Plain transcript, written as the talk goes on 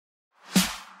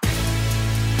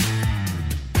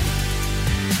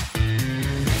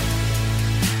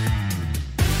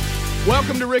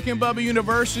Welcome to Rick and Bubba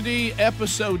University,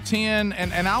 episode 10.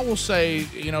 And I will say,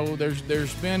 you know,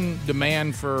 there's been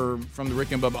demand from the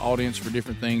Rick and Bubba audience for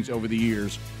different things over the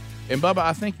years. And Bubba,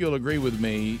 I think you'll agree with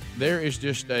me. There is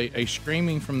just a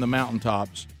screaming from the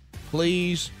mountaintops.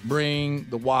 Please bring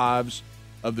the wives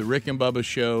of the Rick and Bubba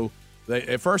show.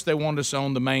 At first, they wanted us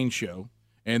on the main show.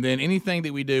 And then anything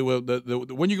that we do,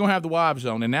 when you're going to have the wives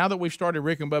on. And now that we've started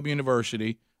Rick and Bubba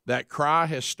University, that cry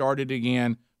has started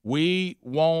again. We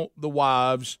want the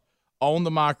wives on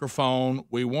the microphone.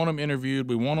 We want them interviewed.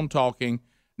 We want them talking.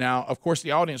 Now, of course,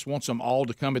 the audience wants them all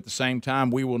to come at the same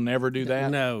time. We will never do that.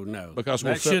 No. Because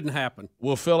that shouldn't happen.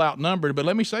 We'll fill outnumbered. But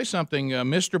let me say something,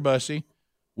 Mr. Bussey.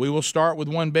 We will start with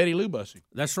one Betty Lou Bussey.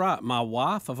 That's right. My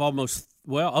wife of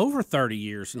over 30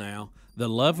 years now, the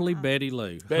lovely Betty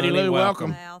Lou. Betty Honey, Lou,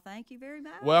 welcome. Well, thank you very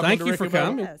much. Welcome. Thank you for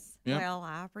coming. Yes. Yep. Well,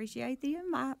 I appreciate the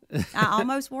invite. I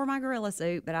almost wore my gorilla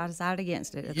suit, but I decided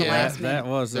against it at the last minute.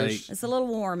 It's a little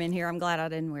warm in here. I'm glad I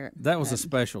didn't wear it. That was a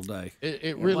special day.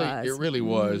 It really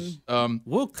was.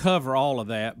 We'll cover all of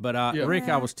that, but Rick,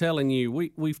 I was telling you,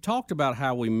 we've talked about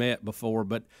how we met before,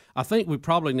 but I think we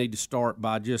probably need to start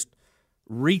by just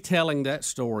retelling that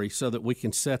story so that we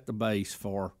can set the base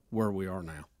for where we are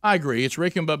now. I agree. It's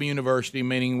Rick and Bubba University,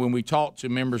 meaning when we talk to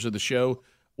members of the show,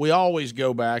 we always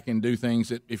go back and do things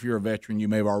that if you're a veteran, you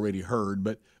may have already heard.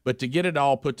 But to get it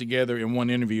all put together in one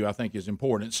interview, I think is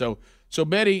important. So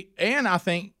Betty, and I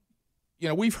think, you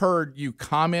know, we've heard you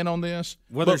comment on this.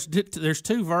 Well, there's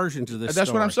two versions of this That's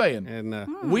story. what I'm saying.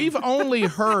 And we've only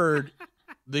heard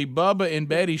the Bubba and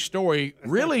Betty story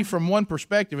really from one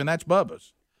perspective, and that's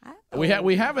Bubba's.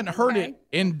 We haven't heard it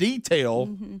in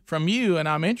detail from you, and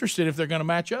I'm interested if they're going to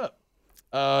match up.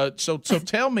 So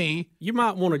tell me. You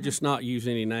might want to just not use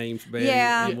any names, Betty.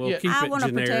 Yeah, we'll keep I it want to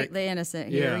generic. protect the innocent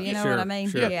here. You know what I mean?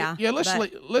 Sure. Yeah.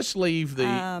 Let's leave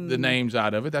the names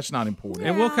out of it. That's not important.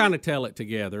 And we'll kind of tell it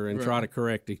together and try to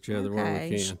correct each other where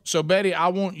we can. So Betty, I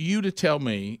want you to tell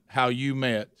me how you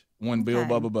met one Bill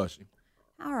Bubba Bussey.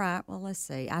 All right. Well, let's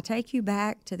see. I take you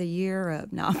back to the year of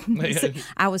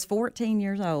I was 14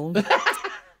 years old.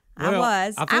 I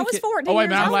was 14 years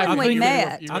old when we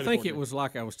met. I think it was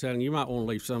like I was telling you. You might want to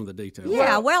leave some of the details.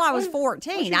 Yeah, well, I was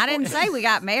 14. I didn't say we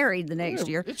got married the next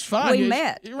year. It's fine. We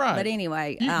met. You're right. But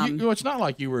anyway. It's not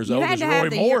like you were as old as Roy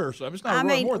Moore or something. It's not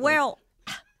Roy Moore. Well,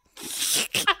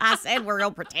 I said we're going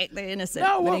to protect the innocent.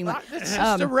 No, but anyway. it's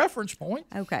just a reference point.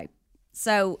 Okay.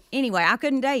 So, anyway, I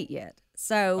couldn't date yet.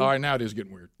 So, all right, now it is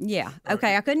getting weird. Yeah.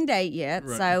 Okay, I couldn't date yet.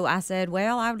 Right. So I said,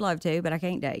 well, I would love to, but I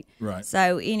can't date. Right.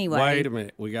 So anyway. Wait a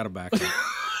minute. We got to back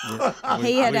up. I'm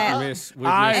going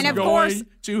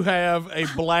to have a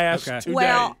blast today.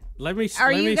 Well, let me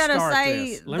are you going to say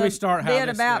this. Let me start bit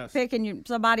about picking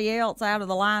somebody else out of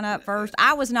the lineup first?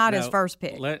 I was not his first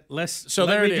pick. So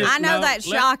there it is. I know that's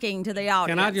shocking to the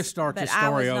audience. Can I just start this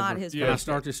story over? Can I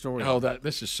start this story over? Oh,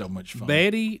 this is so much fun.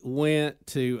 Betty went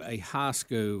to a high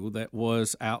school that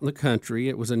was out in the country.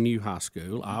 It was a new high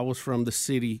school. I was from the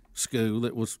city school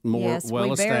that was more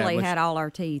well-established. We barely had all our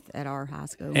teeth at our high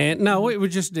school. And no, it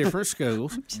was just different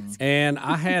schools. And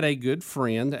I had a good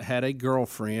friend that had a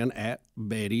girlfriend at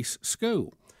Betty's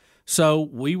school. So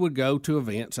we would go to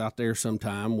events out there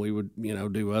sometime. We would,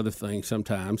 do other things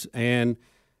sometimes. And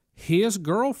his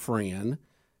girlfriend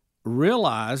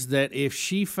realized that if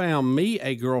she found me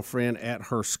a girlfriend at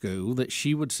her school, that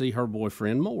she would see her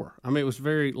boyfriend more. I mean, it was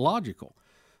very logical.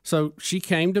 So she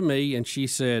came to me and she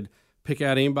said, pick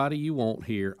out anybody you want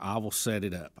here. I will set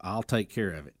it up. I'll take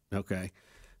care of it. Okay.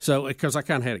 So, because I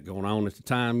kind of had it going on at the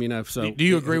time, So, do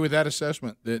you agree with that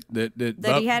assessment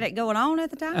that he had it going on at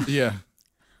the time? Yeah.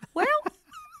 Well,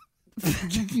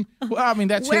 I mean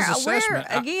that's his assessment.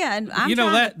 Again,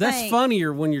 that's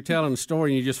funnier when you're telling a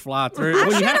story and you just fly through it.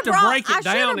 When you have to break it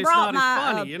down, it's not as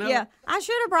funny, Yeah, I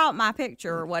should have brought my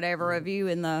picture or whatever of you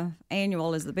in the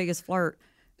annual as the biggest flirt.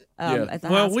 At the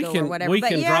high school or whatever. We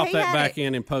can drop that back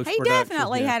in post-production. He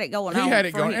definitely had it going on. He had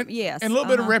it going. Yes. And a little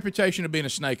bit of reputation of being a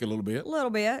snake a little bit. A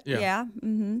little bit, yeah.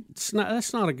 Mm-hmm.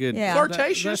 That's not a good... Yeah.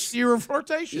 Flirtatious? You were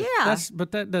flirtatious? Yeah.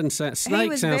 But that doesn't sound...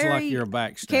 Snake sounds like you're a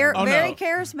backstabber. Very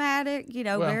charismatic,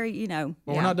 very, Well,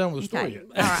 we're not done with the story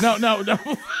yet. Right. No.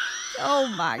 Oh,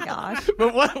 my gosh.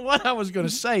 But what I was going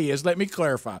to say is, let me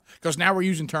clarify, because now we're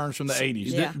using terms from the 80s.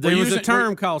 Yeah. There was a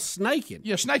term called snaking.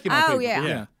 Yeah, snaking on people.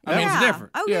 Yeah. I mean, it's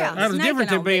different. Oh, yeah. That was different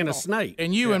than being a snake.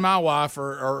 And you and my wife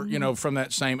are from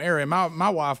that same area. My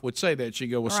wife would say that. She'd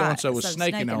go, well, so-and-so was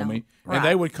snaking on me. Right. And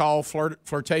they would call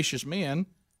flirtatious men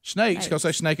snakes because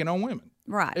they're snaking on women.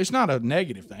 Right. It's not a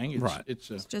negative thing. It's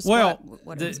just what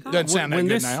it's called. Doesn't sound that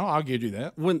good now. I'll give you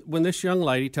that. When this young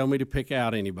lady told me to pick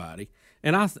out anybody,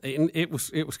 and it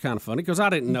was kind of funny because I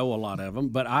didn't know a lot of them,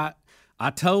 but I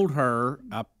told her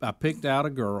I picked out a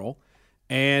girl,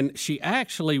 and she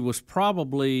actually was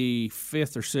probably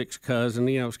fifth or sixth cousin.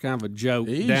 You know, it was kind of a joke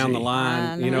down the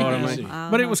line. You know what I mean?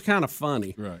 But it was kind of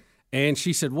funny. Right. And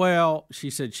she said, well,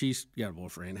 she's got a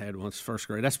boyfriend, had one since first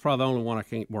grade. That's probably the only one I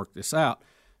can't work this out.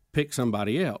 Pick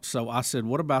somebody else. So I said,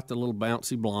 what about the little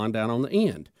bouncy blonde down on the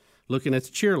end, looking at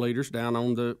the cheerleaders down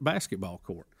on the basketball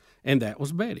court? And that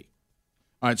was Betty.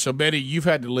 All right, so Betty, you've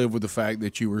had to live with the fact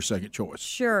that you were second choice.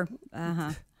 Sure.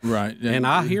 Right. And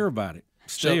I hear about it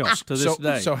still to this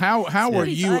day. So how were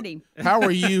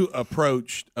you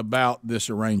approached about this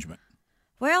arrangement?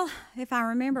 Well, if I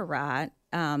remember right,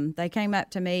 they came up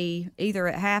to me either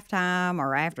at halftime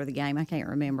or after the game. I can't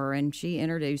remember. And she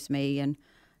introduced me, and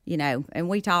and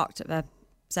we talked a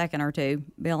second or two.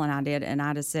 Bill and I did, and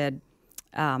I just said,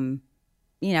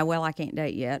 well, I can't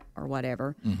date yet or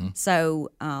whatever. Mm-hmm. So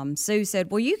Sue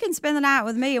said, well, you can spend the night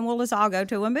with me and we'll just all go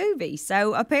to a movie.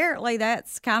 So apparently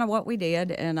that's kind of what we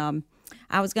did. And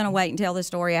I was going to wait and tell the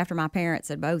story after my parents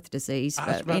had both deceased.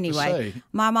 But anyway,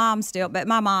 my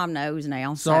mom knows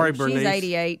now. Sorry, so Bernice. She's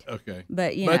 88. Okay.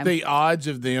 But, but the odds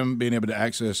of them being able to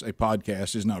access a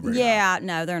podcast is not very high. Yeah,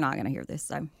 no, they're not going to hear this.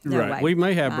 So no right. way. We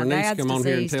may have Bernice come on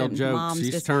here and tell jokes.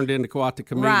 She's turned into quite the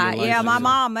comedian. Right. Yeah, my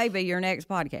mom may be your next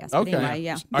podcast. Okay. But anyway,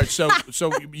 yeah. All right.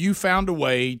 So you found a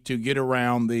way to get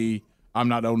around the I'm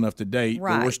not old enough to date,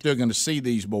 but we're still going to see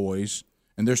these boys,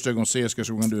 and they're still going to see us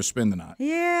because we're going to do a spend the night.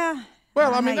 Yeah.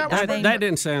 Well, I mean, that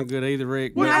didn't sound good either,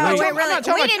 Rick. We didn't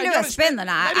do a spend the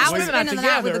night. I was spending the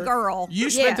night with a girl. You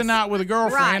spent the night with a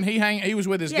girlfriend. Right. He was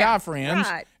with his guy friends,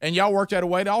 and y'all worked out a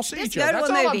way to all see each other. That's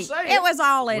all I'm saying. It was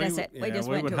all innocent. We just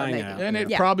went to a movie. And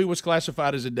it probably was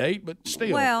classified as a date, but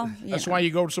still. Well, that's why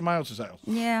you go to somebody else's house.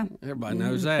 Yeah. Everybody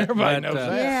knows that. Everybody knows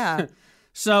that. Yeah.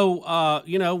 So,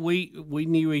 we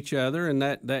knew each other, and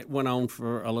that went on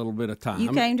for a little bit of time.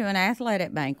 You came to an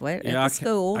athletic banquet at the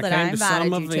school that I invited you to. I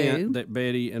came to some you event that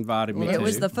Betty invited me to. It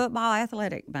was the football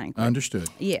athletic banquet. Understood.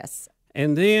 Yes.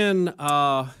 And then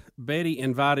Betty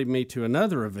invited me to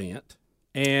another event,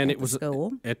 and it was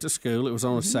at the school. It was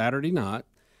on a Saturday night.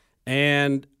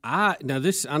 And I know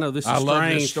this is strange. Love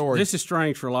this story. This is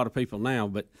strange for a lot of people now,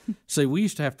 but see, we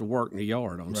used to have to work in the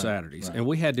yard on Saturdays, and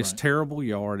we had this terrible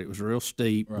yard. It was real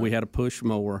steep. Right. We had a push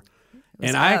mower,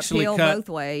 and I actually cut both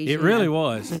ways. It really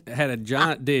was. It had a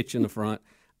giant ditch in the front.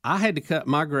 I had to cut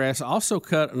my grass. I also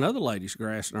cut another lady's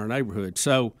grass in our neighborhood.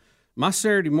 So my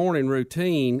Saturday morning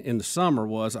routine in the summer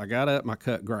was I got up and I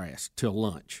cut grass till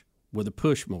lunch with a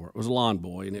push mower. It was a lawn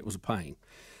boy, and it was a pain.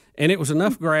 And it was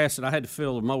enough grass that I had to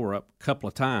fill the mower up a couple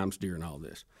of times during all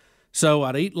this. So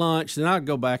I'd eat lunch, then I'd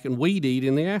go back and weed eat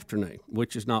in the afternoon,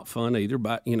 which is not fun either,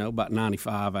 but, about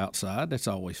 95 outside. That's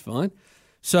always fun.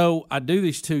 So I do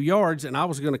these 2 yards, and I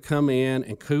was going to come in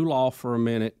and cool off for a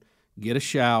minute, get a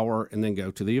shower, and then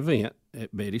go to the event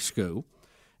at Betty's school.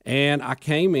 And I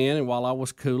came in, and while I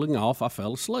was cooling off, I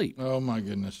fell asleep. Oh, my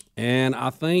goodness. And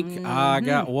I think I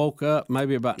got woke up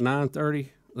maybe about 9:30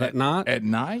 that night. At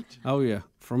night? Oh, yeah.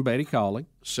 From Betty calling.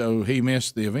 So he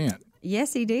missed the event.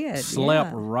 Yes, he did.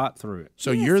 Slept right through it.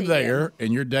 So you're there,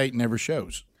 and your date never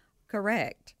shows.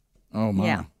 Correct. Oh, my.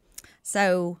 Yeah.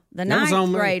 So the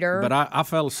ninth grader. But I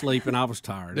fell asleep, and I was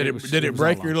tired. Did it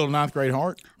break your little ninth grade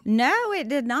heart? No, it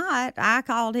did not. I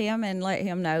called him and let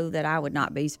him know that I would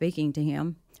not be speaking to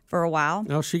him for a while.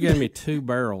 No, she gave me 2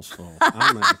 barrels full.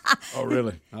 Oh,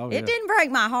 really? Oh, yeah. It didn't break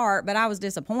my heart, but I was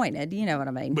disappointed. You know what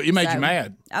I mean? But it made you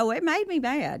mad. Oh, it made me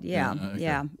mad. Yeah, okay.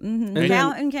 yeah. Mm-hmm.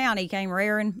 Calhoun County came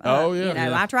rearing. Oh,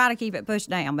 yeah. I try to keep it pushed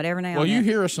down, but every now and then. Well, you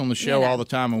hear us on the show all the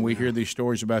time, and we hear these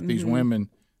stories about these women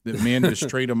that men just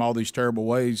treat them all these terrible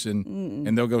ways,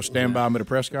 and they'll go stand by them at a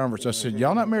press conference. I said,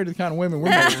 y'all not married to the kind of women we're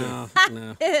married to.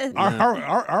 No.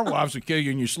 Our wives will kill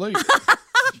you in your sleep.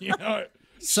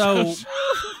 So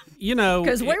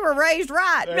because we were raised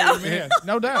right.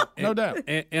 No doubt.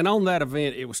 And on that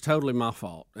event, it was totally my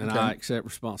fault, and I accept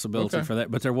responsibility for that.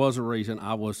 But there was a reason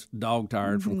I was dog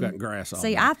tired from cutting grass all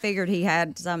day. I figured he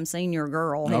had some senior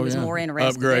girl he was more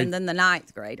interested in than the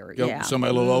ninth grader.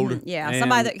 Somebody a little older. Yeah, and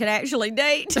somebody that could actually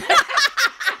date.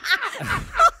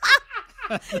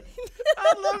 I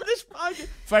love this podcast.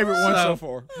 Favorite one so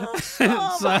far.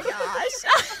 Oh my gosh.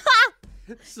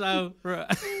 So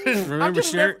remember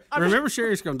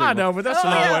Sherry's going to do I know, but that's a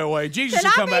long way away. Jesus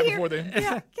will come back before then.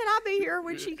 Yeah. Can I be here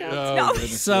when she comes? No.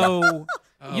 So,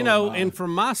 and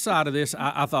from my side of this,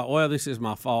 I thought, well, this is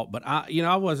my fault. But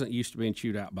I wasn't used to being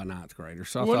chewed out by ninth graders.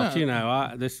 So I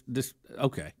thought, this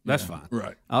okay, that's fine.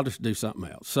 Right. I'll just do something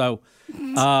else. So,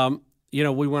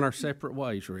 we went our separate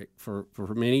ways, Rick, for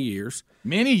many years.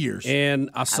 Many years.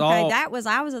 And I saw. Okay,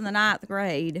 I was in the ninth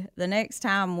grade. The next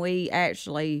time we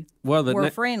actually were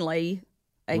friendly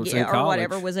was yeah, in college. or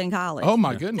whatever was in college. Oh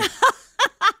my goodness.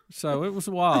 So it was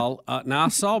a while. Now I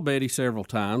saw Betty several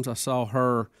times. I saw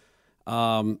her.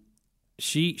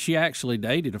 She actually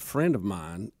dated a friend of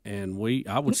mine, and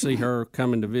I would see her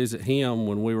coming to visit him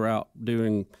when we were out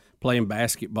playing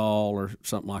basketball or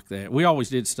something like that. We always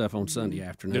did stuff on Sunday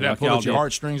afternoon. Did that like pull y'all at your did.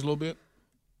 heartstrings a little bit?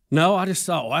 No, I just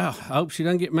thought, wow, I hope she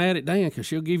doesn't get mad at Dan because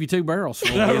she'll give you 2 barrels for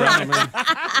it. You know what I mean?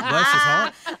 Bless his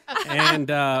heart. And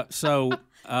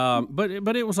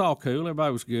but it was all cool.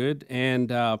 Everybody was good.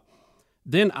 And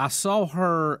then I saw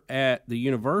her at the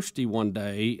university one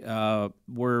day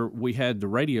where we had the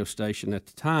radio station at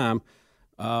the time.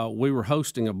 We were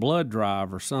hosting a blood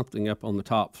drive or something up on the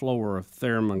top floor of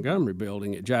Thayer Montgomery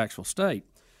Building at Jacksonville State.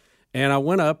 And I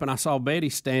went up and I saw Betty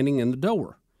standing in the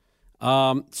door.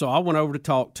 So I went over to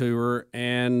talk to her,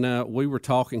 and we were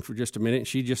talking for just a minute. And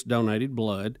she just donated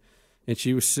blood, and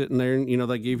she was sitting there, and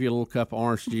they give you a little cup of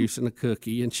orange juice and a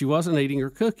cookie, and she wasn't eating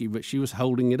her cookie, but she was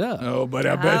holding it up. Oh, but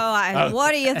I bet. What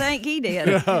do you think he did?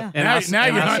 Yeah. Now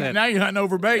you're hunting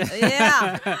over bait.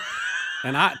 Yeah.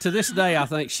 And to this day, I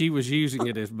think she was using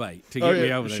it as bait to get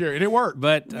me over there. Sure, and it worked.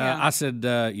 But I said,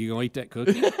 "You gonna eat that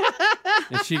cookie?"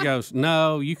 And she goes,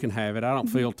 "No, you can have it. I don't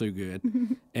feel too good."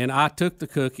 And I took the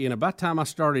cookie, and about the time I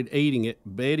started eating it,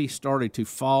 Betty started to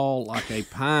fall like a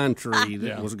pine tree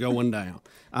that was going down.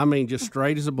 I mean, just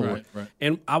straight as a board. Right.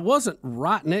 And I wasn't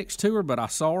right next to her, but I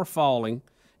saw her falling,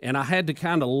 and I had to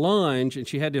kind of lunge, and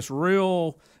she had this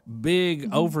real big,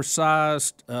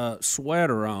 oversized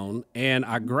sweater on, and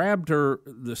I grabbed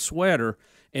the sweater,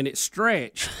 and it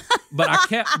stretched,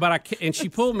 but and she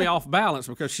pulled me off balance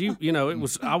because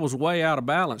I was way out of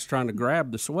balance trying to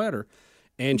grab the sweater,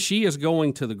 and she is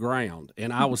going to the ground,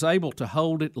 and I was able to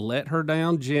hold it, let her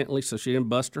down gently so she didn't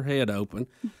bust her head open,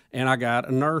 and I got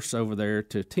a nurse over there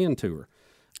to tend to her.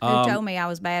 Who told me I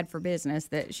was bad for business,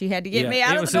 that she had to get me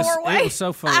out of the doorway. It was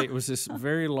so funny. It was this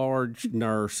very large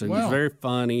nurse who was very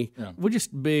funny. Yeah. Well,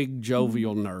 just big,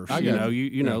 jovial nurse.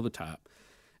 You know the type.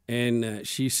 And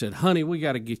she said, "Honey, we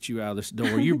got to get you out of this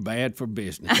door. You're bad for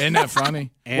business." Isn't that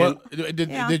funny?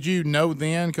 Did you know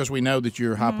then? Because we know that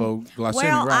you're hypoglycemic,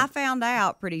 Well, right? I found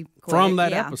out pretty quick. From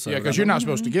that episode. Yeah, because you're not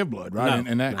supposed to give blood, right? No.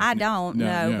 And that, I don't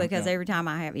know because every time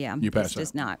I have, you pass it's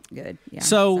just not good. Yeah.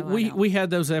 So I don't. we had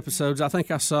those episodes. I think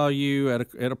I saw you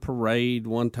at a parade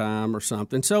one time or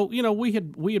something. So we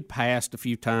had passed a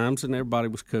few times and everybody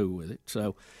was cool with it.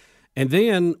 So, and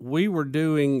then we were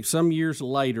doing some years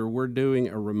later. We're doing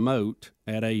a remote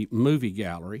at a movie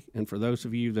gallery, and for those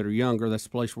of you that are younger, that's the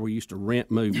place where we used to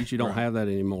rent movies. You don't have that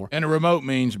anymore. And a remote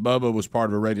means Bubba was part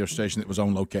of a radio station that was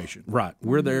on location. Right.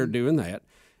 We're there doing that.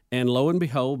 And lo and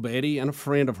behold, Betty and a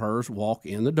friend of hers walk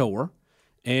in the door.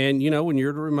 And, when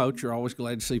you're at a remote, you're always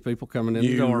glad to see people coming in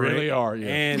the door. You really are, yeah.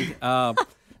 And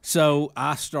so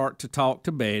I start to talk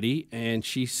to Betty, and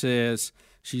she says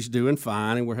she's doing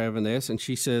fine, and we're having this. And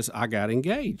she says, "I got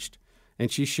engaged."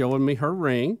 And she's showing me her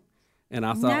ring. And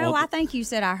I thought, No, I think you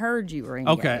said I heard you were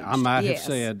engaged. Okay, I might have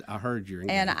said I heard you're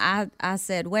engaged. And I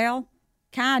said, well,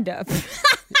 kind of.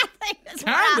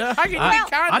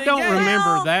 I don't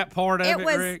remember that part of it,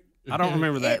 Rick. I don't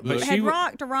remember that. It But had she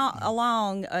rocked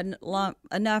along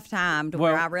enough time to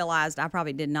where I realized I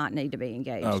probably did not need to be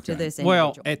engaged to this individual.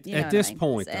 Well, at this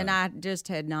point, and I just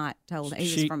had not told him.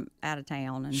 He was from out of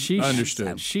town. And she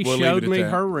understood. She We'll showed leave it me at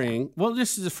that. her ring. Well,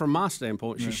 this is from my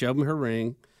standpoint. She showed me her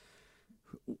ring.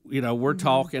 We're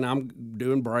talking. I'm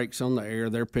doing breaks on the air.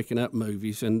 They're picking up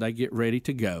movies, and they get ready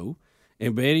to go.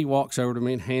 And Betty walks over to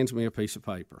me and hands me a piece of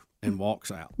paper and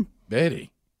walks out.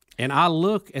 Betty. And I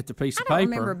look at the piece of paper. I don't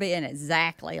remember being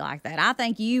exactly like that. I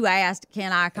think you asked,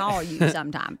 "Can I call you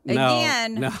sometime?" No,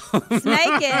 Again, no.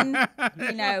 snaking,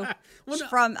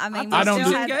 from,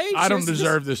 I don't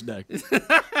deserve this day.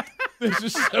 This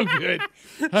is so good.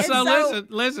 So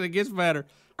listen, it gets better.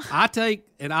 I take,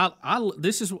 and I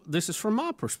this is from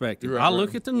my perspective. Right, I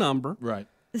look at the number. Right.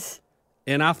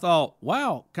 And I thought,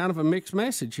 wow, kind of a mixed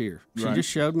message here. She just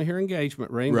showed me her engagement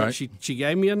ring. Right. But she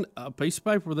gave me a piece of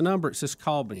paper with a number. It says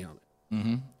 "call me" on it.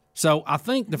 Mm-hmm. So I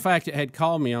think the fact it had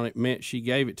 "called me" on it meant she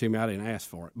gave it to me. I didn't ask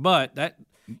for it. But that,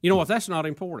 that's not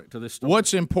important to this story.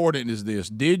 What's important is this: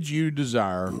 did you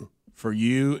desire for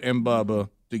you and Bubba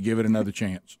to give it another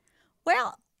chance?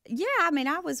 Well, yeah,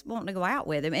 I was wanting to go out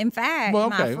with him. In fact, my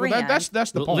friend. Well, that's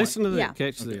the point. Listen to this. Yeah.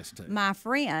 Catch this too. My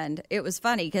friend, it was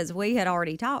funny because we had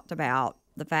already talked about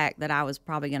the fact that I was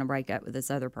probably going to break up with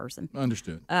this other person.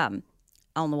 Understood. On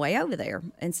the way over there.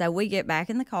 And so we get back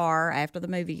in the car after the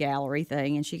movie gallery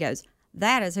thing, and she goes,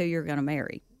 "That is who you're going to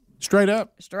marry." Straight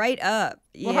up. Straight up.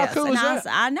 Well, Yes. how cool and is that?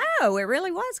 I know. It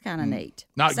really was kind of neat.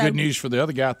 Not So- good news for the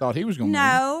other guy. I thought he was going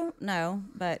to No,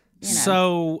 but you know.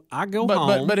 So I go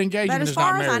home. But engagement But as is not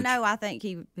far as marriage. I know, I think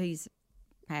he's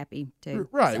happy too.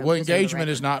 Right. So, Well, just for the engagement record.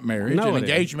 is not marriage. No, and it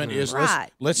engagement is Right.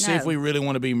 let's see if No. we really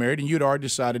want to be married. And you'd already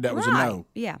decided that was a Right. no.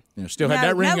 Yeah. You know, still had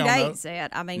that ring no on though. date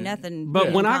set. I mean, nothing. But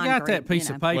in when I got concrete, that piece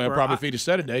you of know. paper, Well, probably if he'd have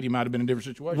said a date, he might have been in a different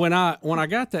situation. when I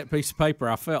got that piece of paper,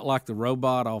 I felt like the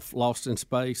robot off Lost in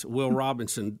Space, Will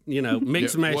Robinson.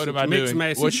 Mixed message. What am I mixed doing?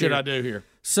 message What should here. I do here?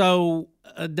 So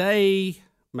a day,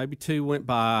 maybe two went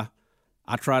by.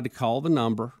 I tried to call the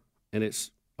number, and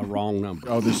it's a wrong number.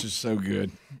 Oh, this is so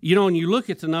good. And you look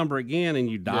at the number again, and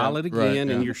you dial it again, right, and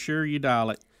yeah. you're sure you dial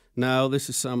it. No, this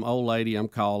is some old lady I'm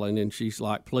calling, and she's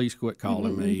like, "Please quit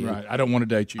calling me." Right. I don't want to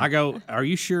date you. I go, "Are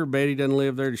you sure Betty doesn't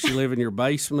live there? Does she live in your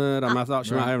basement?" I thought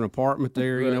she might have an apartment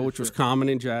there, which was common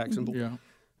in Jacksonville. Yeah.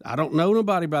 I don't know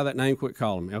nobody by that name. Quit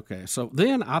calling me. Okay, so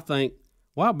then I think,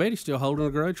 wow, Betty's still holding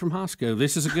a grudge from high school.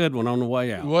 This is a good one on the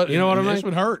way out. What- You know what I mean? this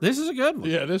would hurt. This is a good one.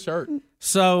 Yeah, this hurt.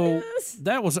 So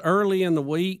that was early in the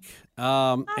week.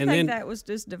 I and think then that was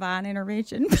just divine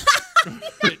intervention.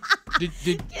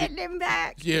 Did Getting him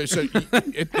back. yeah. So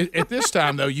at this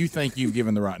time though, you think you've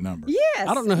given the right number? Yes.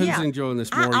 I don't know who's yeah. enjoying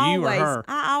this more, you or her.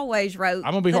 I always wrote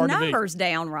I'm gonna be the hard to beat. numbers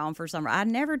down wrong for some reason. I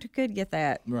never could get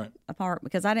that Right. apart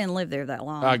because I didn't live there that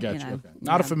long. I got you. know. Okay.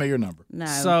 Not a familiar number. No.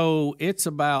 So it's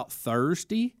about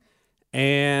Thursday,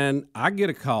 and I get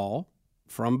a call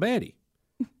from Betty,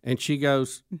 and she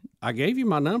goes, "I gave you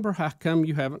my number. How come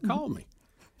you haven't called me?"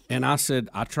 And I said,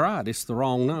 "I tried. It's the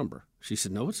wrong number." She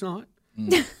said, "No, it's not."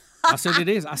 I said, "It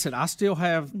is." I said, "I still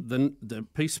have the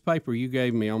piece of paper you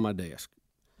gave me on my desk."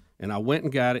 And I went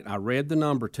and got it. I read the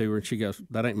number to her, and she goes,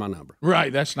 "That ain't my number."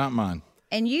 Right. That's not mine.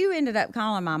 And you ended up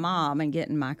calling my mom and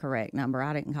getting my correct number.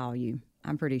 I didn't call you.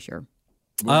 I'm pretty sure.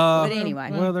 But anyway.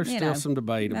 Well, there's you still know. some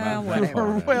debate about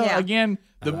whatever. that. Well, Yeah. again,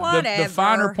 the Whatever.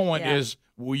 finer point Yeah. is,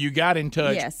 well, you got in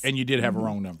touch Yes. and you did have a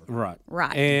wrong number. Right.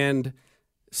 Right. And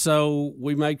so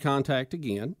we made contact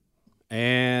again.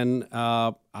 And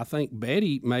I think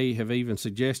Betty may have even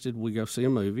suggested we go see a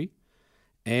movie.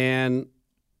 And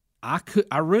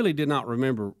I really did not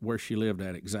remember where she lived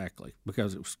at exactly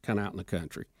because it was kind of out in the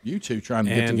country. You two trying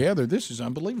to get And- together. This is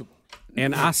unbelievable.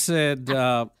 And I said,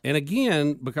 and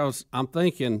again, because I'm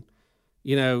thinking,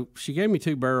 she gave me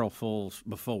 2 barrelfuls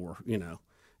before,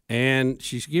 and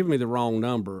she's giving me the wrong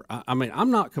number. I mean,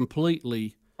 I'm not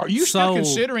completely. Are you still sold.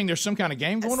 considering there's some kind of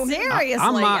game going on here? Seriously,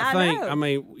 I might think. know. I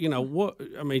mean, what?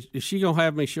 I mean, is she gonna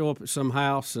have me show up at some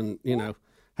house and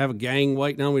have a gang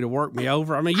waiting on me to work me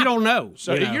over? I mean, you don't know.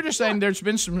 So you know? you're just saying there's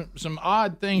been some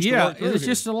odd things to yeah, work through it's here.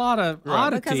 just a lot of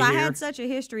oddity because I here. had such a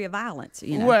history of violence,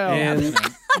 Well,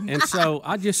 and so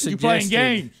I just you suggested. playing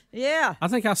games. Yeah. I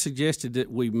think I suggested that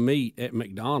we meet at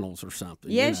McDonald's or something.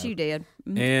 Yes, you did.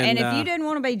 And, And if you didn't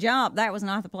want to be jumped, that was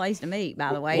not the place to meet,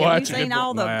 by the way. Well, Have that's you a seen good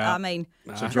all the, point. Wow. I mean,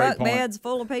 a great truck point. beds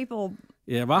full of people?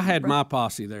 Yeah, but I had my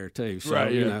posse there too, so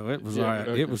Right, yeah. it was Yeah, all right.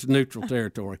 okay. It was neutral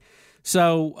territory.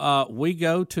 So we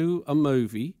go to a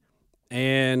movie,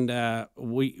 and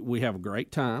we have a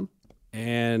great time.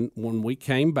 And when we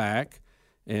came back,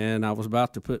 and I was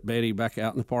about to put Betty back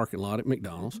out in the parking lot at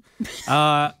McDonald's,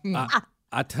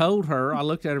 I told her, I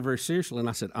looked at her very seriously, and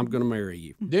I said, "I'm going to marry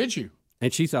you." Did you,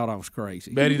 And she thought I was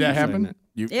crazy. Betty? That saying happened. that.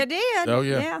 You, It did. Oh,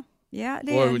 yeah. Yeah. Yeah, it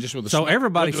did. boy, just with the So sm-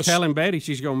 everybody's with the, telling Betty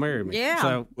she's going to marry me. Yeah.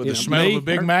 So, with you the know, smell me, of a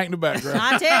Big her- Mac in the background.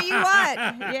 I tell you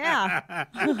what, yeah.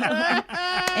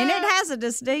 And it has a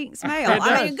distinct smell.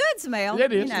 I mean, a good smell.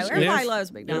 It is. You know, It's everybody good.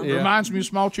 loves McDonald's. Yeah. Reminds me of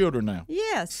small children now.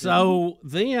 Yes. So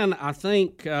then I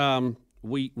think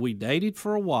we dated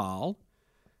for a while,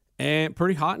 and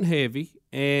pretty hot and heavy,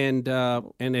 and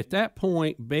at that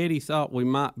point Betty thought we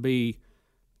might be,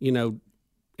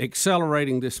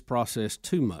 accelerating this process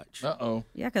too much. Uh-oh.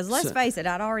 Yeah, because let's face it,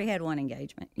 I'd already had one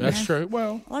engagement. you That's know? true.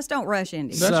 Well, Let's don't rush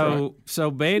into it. That's so right. so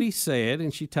Betty said,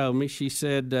 and she told me, she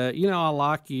said, I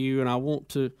like you, and I want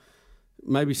to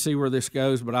maybe see where this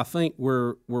goes, but I think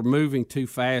we're moving too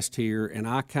fast here, and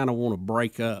I kind of want to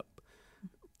break up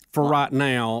for right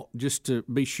now, just to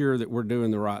be sure that we're doing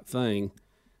the right thing,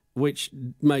 which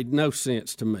made no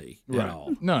sense to me at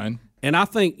all. None. And I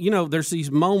think, there's these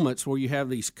moments where you have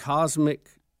these cosmic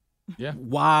Yeah.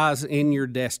 whys in your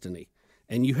destiny,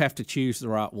 and you have to choose the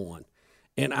right one.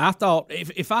 And I thought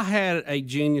if I had a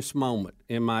genius moment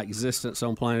in my existence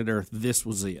on planet Earth, this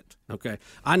was it. Okay.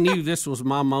 I knew this was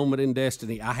my moment in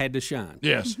destiny. I had to shine.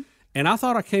 Yes. And I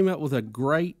thought I came up with a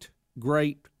great,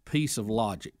 great piece of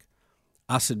logic.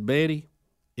 I said, Betty,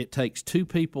 it takes 2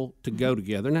 people to go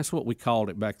together. And that's what we called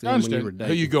it back I then when you were understand.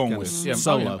 dating. Who you going kind with? of Yeah.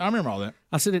 Solo. I remember all that.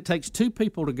 I said, it takes 2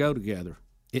 people to go together.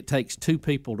 it takes two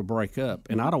people to break up,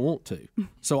 and I don't want to.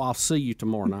 So I'll see you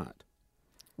tomorrow night.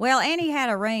 Well, Annie had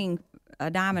a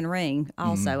diamond ring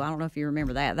also. I don't know if you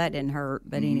remember that. That didn't hurt,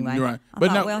 but anyway. You're right. I But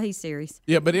thought, no- well, he's serious.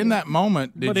 Yeah, but in that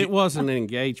moment, It wasn't an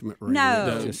engagement ring. No,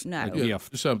 It was just no. a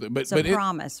gift. something? But It's a but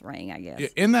promise ring, I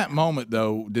guess. in that moment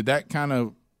though, did that kind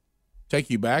of take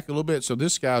you back a little bit? So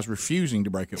this guy's refusing to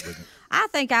break up with him. I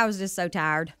think I was just so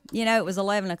tired. It was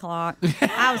 11 o'clock.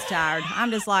 I was tired.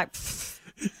 I'm just like,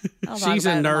 I'll talk She's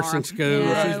about in it nursing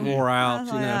tomorrow. school. She's wore out.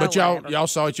 You know. But whatever. y'all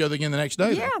saw each other again the next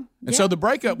day. Yeah, then. And yeah. so the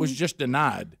breakup was just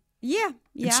denied. Yeah.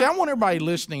 And see, I want everybody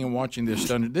listening and watching this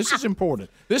to this is important.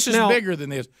 This is Now- bigger than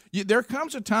this. There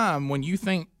comes a time when you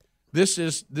think this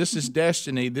is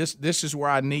destiny. This is where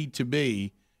I need to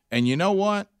be. And you know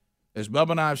what? As Bubba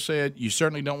and I have said, you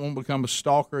certainly don't want to become a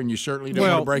stalker, and you certainly don't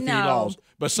want to break any No. laws.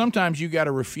 But sometimes you got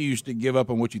to refuse to give up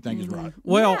on what you think is right.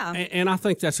 Well, Yeah. and I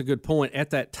think that's a good point.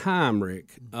 At that time,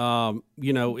 Rick,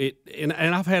 and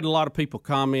I've had a lot of people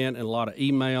comment and a lot of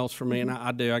emails from me, and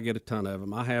I get a ton of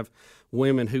them. I have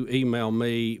women who email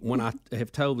me when I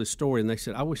have told this story, and they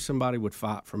said, I wish somebody would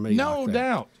fight for me. No like that.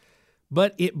 doubt.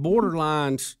 But it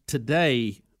borderlines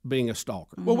today being a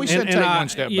stalker. Well, we said take one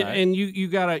step back. And you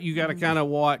gotta kind of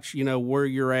watch, where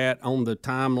you're at on the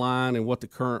timeline and what the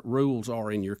current rules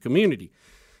are in your community.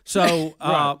 So,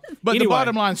 But the anyway,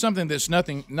 bottom line, something that's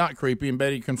not creepy, and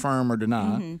Betty confirm or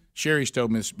deny. Sherry's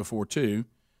told me this before too.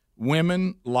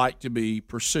 Women like to be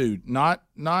pursued, not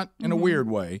in a weird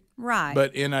way, Right.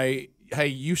 but in a hey,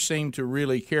 you seem to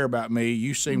really care about me.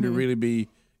 You seem to really be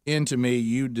into me.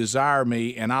 You desire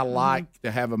me, and I like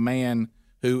to have a man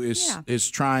who is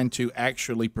trying to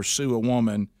actually pursue a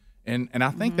woman. And I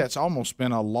think that's almost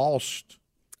been a lost.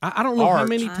 I don't know how art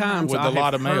many times with I a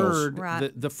lot have of males. heard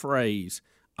Right. the phrase,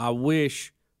 I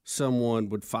wish someone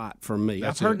would fight for me.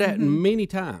 That's I've heard that many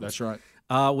times. That's right.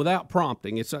 Without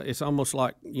prompting. It's almost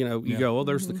like, you go, oh,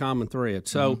 there's the common thread.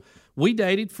 So we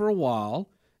dated for a while,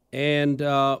 and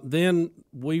then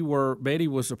Betty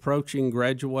was approaching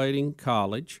graduating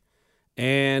college.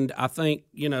 And I think,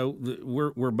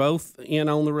 we're both in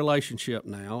on the relationship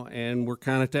now, and we're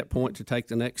kind of at that point to take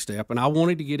the next step. And I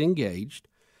wanted to get engaged.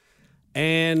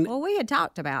 And Well, we had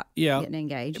talked about getting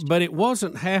engaged. but it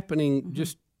wasn't happening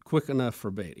just quick enough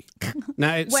for Betty.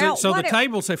 Now, Well, so the what it-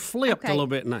 tables have flipped a Okay. little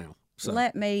bit now. So.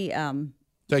 Let me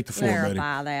Take the floor, Betty.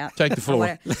 clarify that. Take the floor.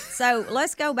 Whatever. So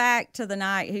let's go back to the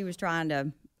night he was trying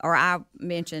to, or I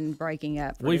mentioned breaking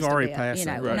up. For We've just a already bit, passed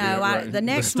that. Right, right. The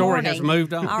next story morning has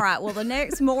moved on. All right. Well, the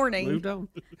next morning Moved on.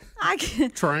 I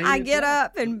Train. get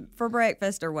up and for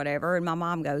breakfast or whatever, and my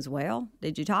mom goes, "Well,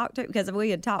 did you talk to?" Because we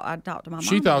had talked. I talked to my mom.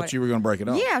 She or thought whatever. you were going to break it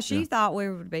off. Yeah, she thought we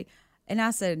would be. And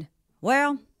I said,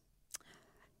 "Well,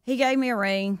 he gave me a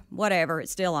ring. Whatever,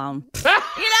 it's still on."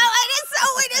 So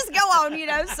we just go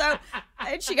on, So,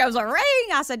 and she goes, "A ring?"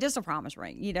 I said, "Just a promise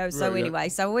ring," So anyway,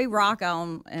 so we rock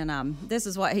on, and this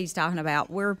is what he's talking about.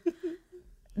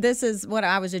 This is what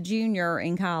I was a junior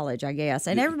in college, I guess,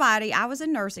 and everybody. I was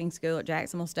in nursing school at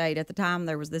Jacksonville State at the time.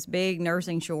 There was this big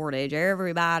nursing shortage.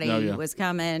 Everybody was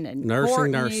coming and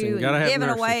courting you Gotta and have giving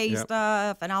nursing. away Yep.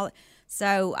 stuff and all.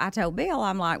 So I told Bill,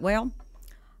 I'm like, well.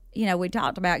 We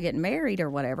talked about getting married or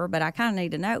whatever, but I kind of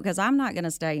need to know because I'm not going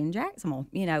to stay in Jacksonville,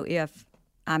 if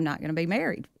I'm not going to be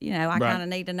married. I kind of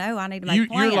need to know. I need to make a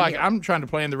plan. You're like, here. I'm trying to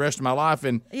plan the rest of my life,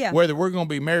 and whether we're going to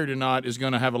be married or not is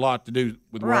going to have a lot to do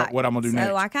with right. what I'm going to do next.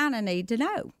 So I kind of need to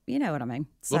know. You know what I mean?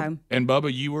 So And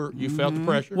Bubba, you felt the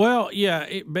pressure. Well, yeah,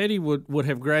 Betty would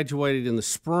have graduated in the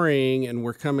spring, and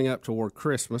we're coming up toward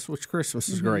Christmas, which Christmas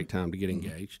is a great time to get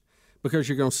engaged because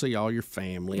you're going to see all your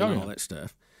family and all that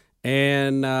stuff.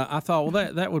 And I thought,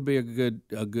 well, that would be a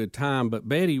good time. But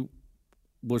Betty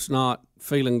was not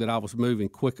feeling that I was moving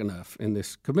quick enough in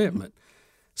this commitment,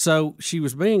 so she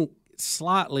was being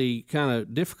slightly kind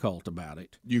of difficult about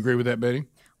it. Do you agree with that, Betty?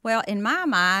 well, in my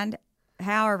mind,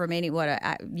 however many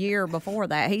a year before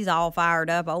that, he's all fired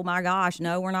up. Oh my gosh,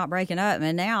 no, we're not breaking up.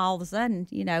 And now all of a sudden,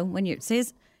 when it's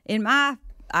his in my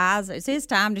eyes, it's his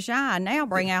time to shine. Now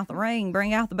bring out the ring,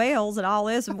 bring out the bells and all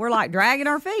this, and we're like dragging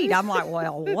our feet. I'm like,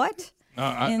 well, what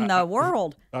in the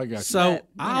world? I got you. So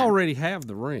But, I already have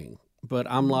the ring, but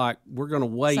I'm like, we're going to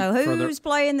wait. So for the, who's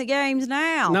playing the games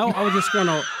now? No, I was just going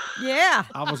to. Yeah.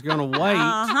 I was going to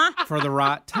wait for the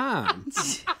right time.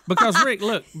 Because, Rick,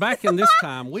 look, back in this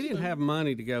time, we didn't have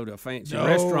money to go to a fancy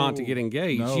restaurant to get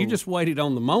engaged. No. You just waited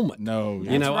on the moment. No.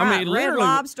 You know, Right. I mean, Red literally,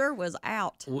 Lobster was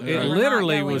out. it We're not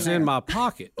literally going was there. in my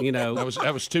pocket,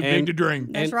 That was too big to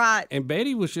drink. That's right. And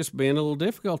Betty was just being a little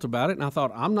difficult about it, and I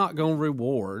thought, I'm not going to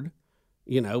reward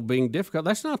being difficult.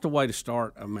 That's not the way to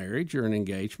start a marriage or an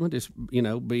engagement. It's,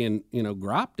 being,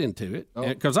 griped into it.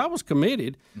 Because I was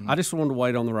committed. I just wanted to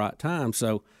wait on the right time.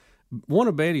 So one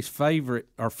of Betty's favorite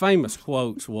or famous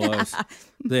quotes was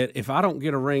that if I don't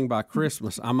get a ring by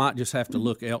Christmas, I might just have to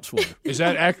look elsewhere. Is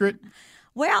that accurate?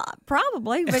 Well,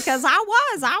 probably, because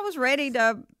I was ready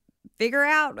to figure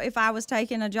out if I was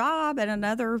taking a job at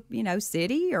another,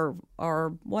 city or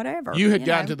whatever. You had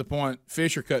gotten to the point,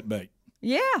 fish or cut bait.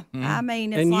 Yeah. I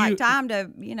mean, it's And like you- time to,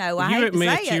 I You hate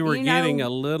admit to say you it. were you getting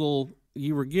know,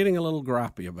 you were getting a little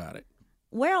gripey about it.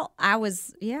 Well, I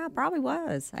probably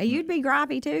was. You'd be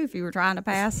gripey too if you were trying to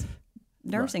pass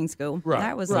nursing school. Right.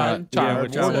 That was Right. Yeah,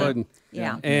 which I wasn't.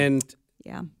 Yeah. And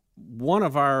Yeah. one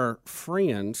of our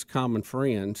friends, common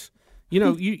friends, you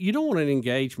don't want an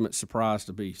engagement surprise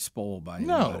to be spoiled by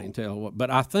anybody and tell what. But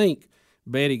I think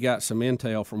Betty got some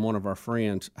intel from one of our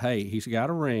friends. Hey, he's got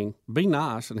a ring. Be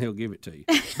nice, and he'll give it to you.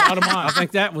 Bottom line. I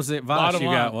think that was the advice you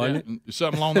got, wasn't it?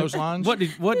 Something along those lines? What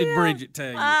did Bridget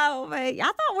tell you? Oh, man. I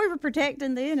thought we were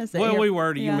protecting the innocent. Well, here. we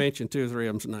were. You Yeah. mentioned 2 or 3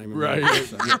 of them's name. Right.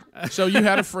 So you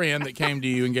had a friend that came to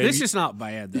you and gave This you... is not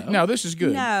bad, though. No, this is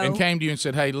good. No. And came to you and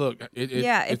said, hey, look.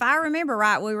 If I remember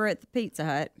right, we were at the Pizza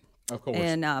Hut. Of course.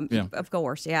 And, Yeah. of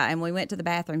course, yeah. And we went to the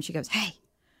bathroom. She goes, hey,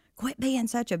 quit being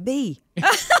such a bee.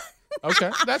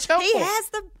 Okay, that's helpful. He has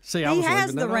the, See, I he was has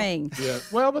leaving the that ring. Yeah.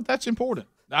 Well, but that's important.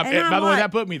 And By I'm the way, like-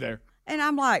 that put me there. And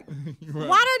I'm like, why didn't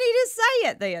he just say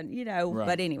it then? Right.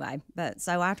 But anyway,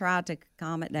 so I tried to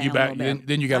calm it down You a back. little bit.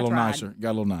 Then you got a I little tried. nicer. Got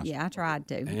a little nicer. Yeah, I tried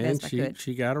to. And best I could.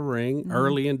 she got a ring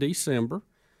early in December,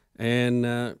 and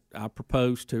I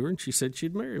proposed to her, and she said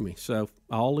she'd marry me. So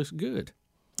all is good.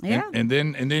 Yeah. And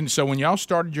then so when y'all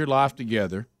started your life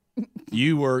together,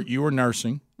 you were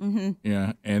nursing. Mm-hmm.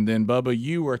 Yeah. And then Bubba,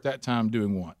 you were at that time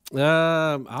doing what?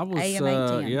 I was AM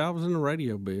 810. I was in the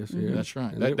radio biz. Yeah, That's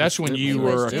right. And it That's was- when it you He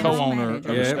were was a general co-owner of manager.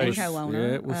 the Yeah, and it was, station. co-owner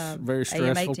yeah, it was a very AM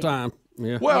stressful 18. time.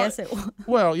 Yeah. Well, Yes, it was.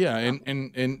 Well, yeah,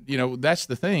 and that's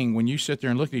the thing when you sit there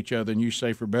and look at each other and you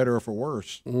say for better or for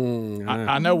worse.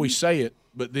 I know we say it,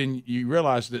 but then you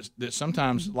realize that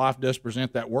sometimes life does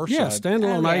present that worse Yeah, side.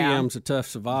 standalone Oh, yeah. AM's a tough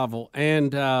survival,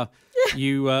 and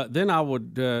you then I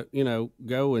would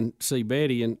go and see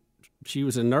Betty, and she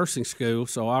was in nursing school,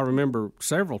 so I remember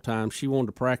several times she wanted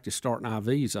to practice starting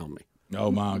IVs on me. Oh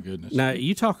my goodness! Now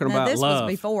you talking Now, about this love?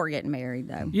 was before getting married,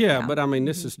 though. Yeah, but I mean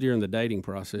this is during the dating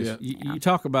process. Yeah. You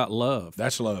talk about love.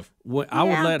 That's love. I would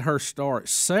Yeah. let her start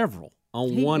several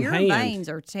on one Your hand. veins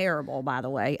are terrible, by the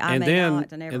way. I And mean, I then, like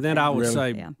to never and then I feel would it.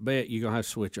 say, Yeah. "Bet you're gonna have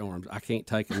to switch arms. I can't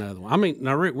take another one." I mean,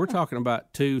 now Rick, we're talking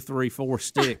about 2, 3, 4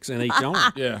 sticks in each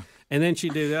arm. Yeah. And then she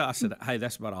did that. I said, "Hey,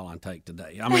 that's about all I can take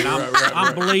today. I mean,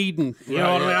 I'm bleeding. You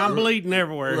know what I mean? I'm bleeding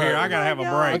everywhere here. I gotta have a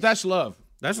But break. that's love.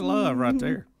 That's love right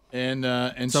there." And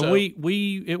So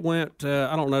it went.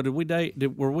 I don't know. Did we date?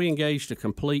 Were we engaged a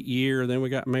complete year? Then we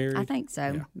got married. I think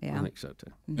so. Yeah. I think so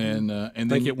too. and I then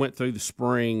think it went through the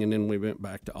spring, and then we went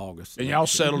back to August. and y'all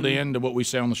settled into what we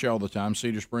say on the show all the time,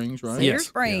 Cedar Springs, right? Cedar Yes.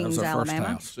 Springs, yeah, that was our first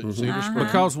Alabama. house. Cedar Springs.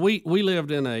 Because we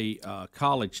lived in a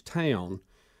college town.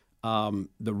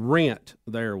 The rent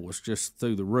there was just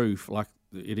through the roof, like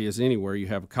it is anywhere you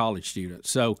have a college student.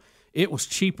 So it was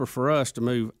cheaper for us to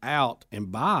move out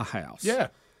and buy a house. Yeah.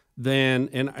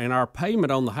 And our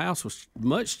payment on the house was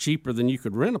much cheaper than you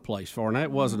could rent a place for. And that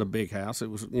wasn't a big house.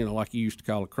 It was, like you used to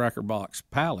call a cracker box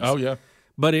palace. Oh yeah.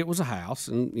 But it was a house,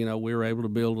 and we were able to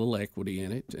build a little equity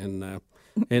in it, and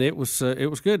it was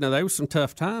good. Now there was some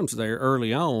tough times there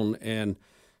early on, and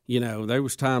there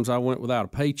was times I went without a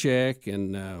paycheck,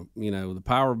 and the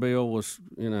power bill was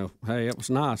hey, it was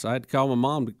nice. I had to call my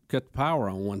mom to cut the power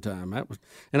on one time.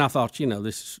 And I thought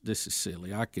this is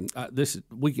silly.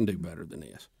 We can do better than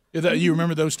this. You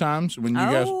remember those times when you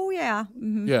guys? Oh, yeah.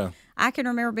 Mhm. Yeah. I can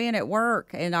remember being at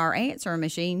work and our answering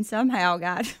machine somehow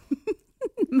got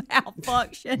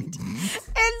malfunctioned.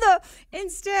 And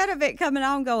instead of it coming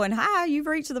on going, "Hi, you've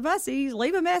reached the buses,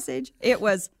 leave a message," it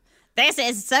was, "This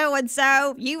is so and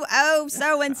so. You owe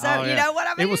so and so." Oh, yeah. You know what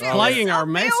I mean? It was playing our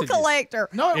bill messages. collector.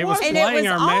 No, It was And playing it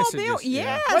was our all messages. bill. Yeah.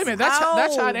 Yes. Wait a minute. That's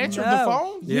how it answered the no.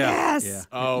 phone. Yeah, Yes. yeah.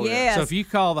 Oh, yeah. yes. So if you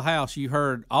call the house, you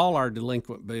heard all our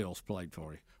delinquent bills played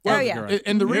for you. Oh, That was yeah. great.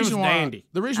 And the It was reason why dandy.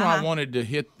 I wanted to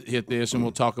hit this, and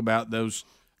we'll talk about those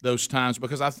times,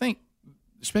 because I think,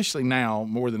 especially now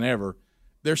more than ever,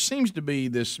 there seems to be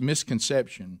this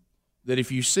misconception that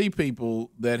if you see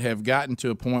people that have gotten to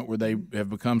a point where they have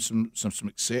become some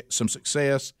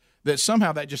success, that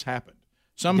somehow that just happened.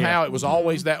 Somehow it was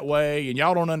always that way, and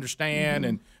y'all don't understand.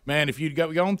 And man, if you'd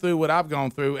gone through what I've gone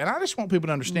through, and I just want people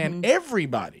to understand,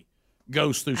 everybody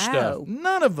goes through stuff. Oh.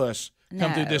 None of us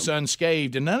come through this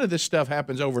unscathed, and none of this stuff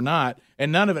happens overnight,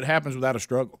 and none of it happens without a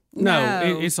struggle.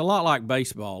 No, it's a lot like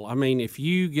baseball. I mean, if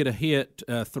you get a hit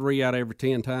 3 out of every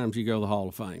 10 times, you go to the Hall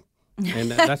of Fame,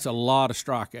 and that's a lot of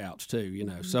strikeouts too. You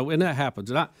know, so and that happens.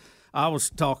 And I was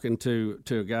talking to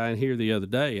a guy in here the other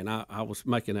day, and I was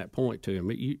making that point to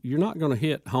him. You're not going to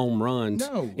hit home runs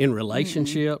in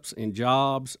relationships, in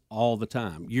jobs, all the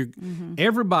time.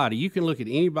 Everybody, you can look at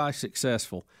anybody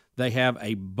successful, they have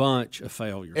a bunch of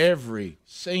failures. Every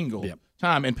single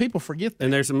time, and people forget that.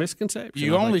 And there's a misconception.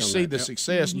 You only see the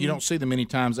success, and you don't see the many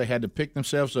times they had to pick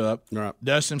themselves up,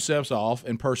 dust themselves off,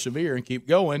 and persevere and keep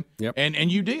going. And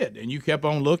you did, and you kept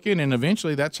on looking, and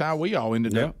eventually that's how we all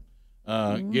ended up.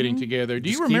 Getting together. Do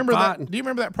you remember that? Do you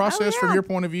remember that process from your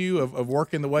point of view of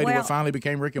working the way to what finally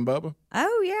became Rick and Bubba?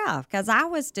 Oh yeah, because I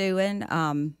was doing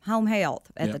home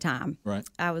health at the time. Right.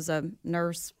 I was a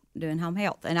nurse doing home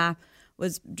health, and I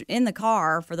was in the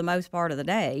car for the most part of the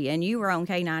day. And you were on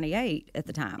K98 at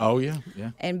the time. Oh yeah.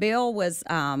 And Bill was,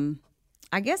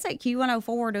 I guess, at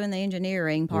Q104 doing the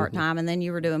engineering part time, and then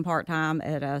you were doing part time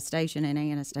at a station in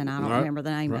Anniston. I don't remember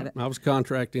the name of it. I was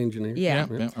contract engineer. Yeah.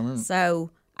 I remember. So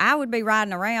I would be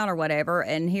riding around or whatever,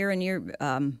 and hearing your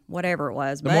whatever it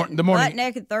was, the morning, butt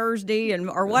naked Thursday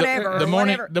or whatever. The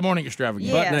morning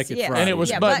extravaganza. Yes, Butt naked yes. Friday. And it was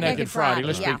Yeah, butt naked Friday.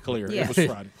 Let's be clear. Yeah. It was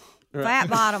Friday. Fat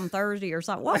bottom Thursday or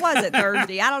something. What was it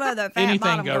Thursday? I don't know. The fat Anything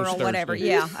bottom goes girl, Thursday. whatever.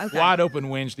 Yeah. Okay. Wide open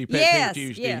Wednesday, pet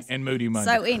Tuesday, and moody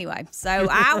Monday. So anyway,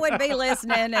 I would be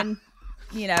listening, and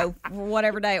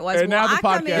whatever day it was. And now the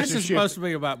podcast This is supposed to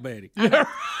be about Betty. Well,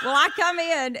 I come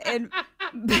in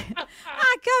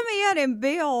and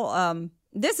Bill.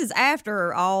 This is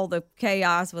after all the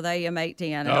chaos with AM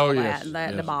 810 and all that and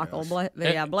that debacle.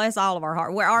 Bless all of our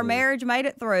heart. Where our marriage made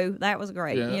it through, that was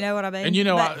great. Yeah. You know what I mean? And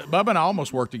Bubba and I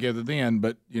almost worked together then,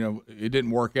 but it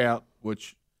didn't work out.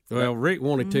 Which Rick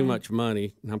wanted too much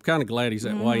money, and I'm kind of glad he's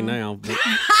that way now. But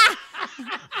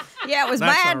yeah, it was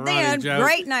bad then,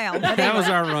 great now. But that was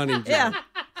our running joke. Yeah.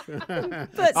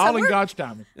 But all in God's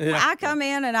timing. I come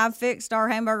in and I fixed our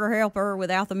hamburger helper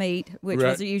without the meat, which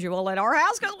was usual at our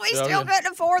house because we still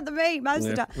couldn't afford the meat most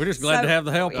of the time. We're just glad to have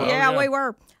the helper. Yeah, we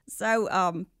were.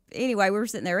 So anyway, we were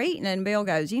sitting there eating, and Bill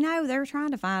goes, they're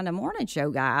trying to find a morning show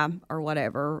guy or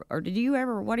whatever. Or did you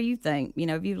ever? What do you think?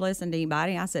 Have you listened to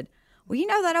anybody? I said, well,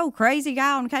 that old crazy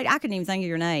guy on K. I couldn't even think of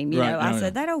your name. I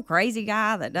said that old crazy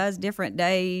guy that does different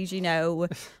days.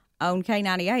 On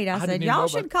K98. I said y'all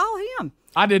should call him.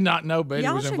 I did not know Betty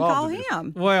was involved. Y'all should call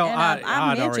him. Well, and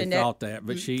I'd already thought that,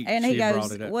 but she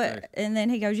brought it up. What? And then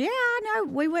he goes, yeah, I know.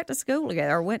 We went to school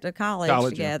together, or went to college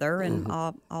together, and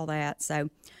all that.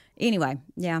 So anyway,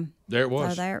 yeah. There it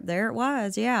was. So there it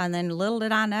was, yeah. And then little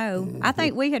did I know, I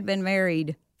think we had been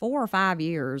married 4 or 5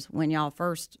 years when you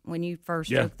first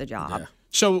took the job. Yeah.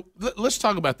 So let's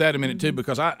talk about that a minute too,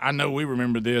 because I know we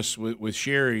remember this with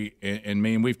Sherry and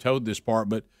me, and we've told this part,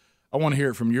 but I want to hear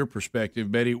it from your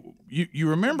perspective, Betty. You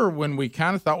remember when we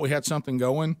kind of thought we had something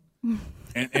going,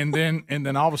 and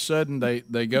then all of a sudden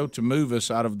they go to move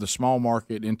us out of the small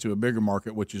market into a bigger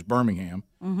market, which is Birmingham,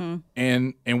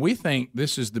 and we think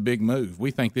this is the big move.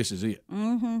 We think this is it,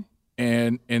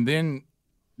 and then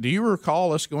do you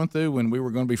recall us going through when we were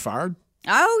going to be fired?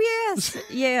 Oh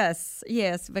yes,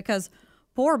 yes, because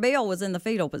poor Bill was in the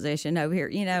fetal position over here.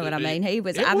 You know what I mean? He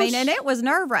was. And it was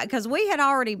nerve-wracking because we had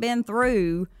already been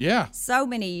through so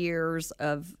many years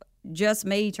of just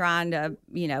me trying to,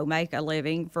 make a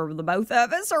living for the both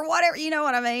of us or whatever. You know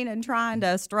what I mean? And trying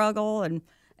to struggle and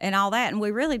all that. And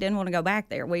we really didn't want to go back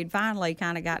there. We'd finally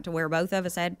kind of got to where both of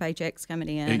us had paychecks coming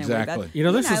in. Exactly.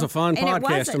 And this is a fun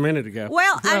podcast a minute ago.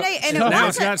 Well, now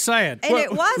it's got sad. And it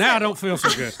wasn't. Now I don't feel so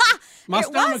good.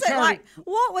 It wasn't like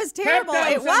what was terrible.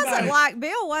 It wasn't like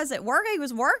Bill wasn't working. He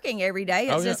was working every day.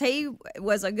 It's just he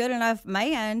was a good enough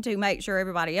man to make sure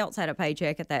everybody else had a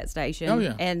paycheck at that station. Oh,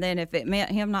 yeah. And then if it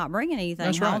meant him not bringing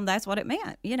anything home, that's what it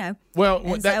meant.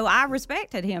 Well, so I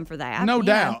respected him for that. No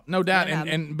doubt.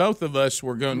 And both of us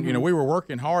were going. We were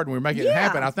working hard and we were making it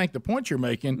happen. I think the point you're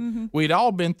making, we'd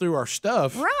all been through our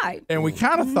stuff, right? And we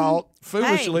kind of thought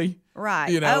foolishly. Hey.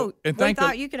 Right. And we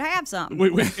thought you could have something.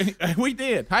 We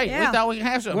did. Hey, we thought we could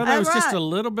have something. Well, there was just a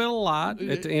little bit of light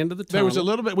at the end of the tunnel. There was a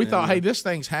little bit. We thought, hey, this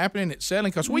thing's happening. It's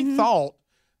settling. Because we thought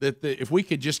that if we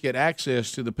could just get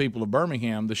access to the people of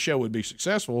Birmingham, the show would be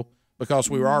successful because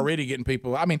we were already getting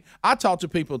people. I mean, I talk to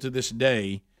people to this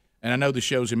day, and I know the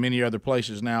show's in many other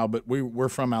places now, but we're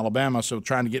from Alabama, so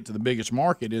trying to get to the biggest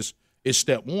market is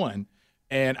step one.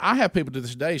 And I have people to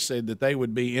this day say that they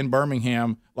would be in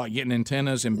Birmingham, like getting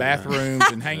antennas in bathrooms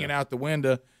and hanging out the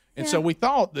window. And so we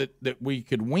thought that we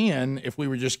could win if we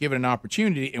were just given an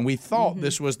opportunity, and we thought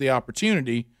this was the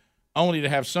opportunity. only to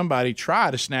have somebody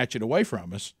try to snatch it away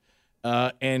from us.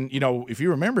 And, if you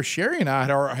remember, Sherry and I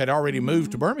had already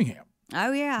moved to Birmingham.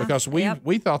 Oh, yeah. Because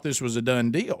we thought this was a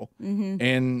done deal.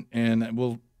 And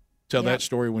we'll tell that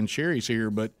story when Sherry's here.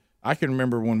 But I can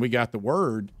remember when we got the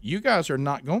word, you guys are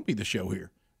not going to be the show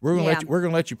here. We're going to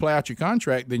let you play out your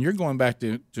contract. Then you're going back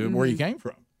to where you came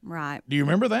from. Right. Do you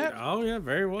remember that? Oh yeah,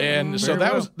 very well. And so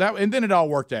that was that, and then it all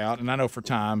worked out. And I know for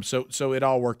time, so it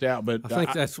all worked out. But I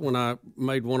think that's when I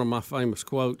made one of my famous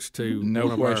quotes to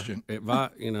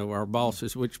one of our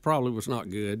bosses, which probably was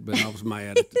not good, but I was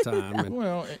mad at the time. And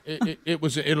well,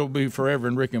 it'll be forever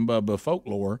in Rick and Bubba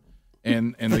folklore.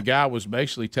 And the guy was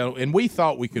basically telling, and we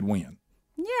thought we could win.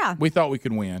 Yeah. We thought we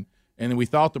could win, and we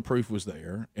thought the proof was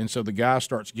there. And so the guy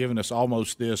starts giving us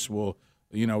almost this, well,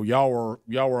 y'all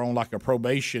were on like a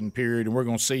probation period, and we're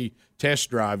going to test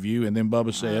drive you. And then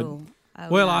Bubba said,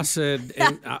 I said,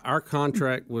 and our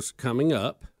contract was coming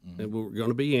up, and we were going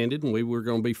to be ended, and we were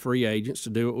going to be free agents to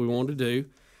do what we wanted to do.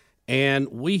 And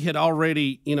we had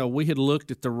already, we had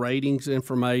looked at the ratings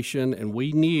information, and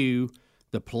we knew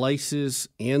the places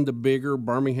in the bigger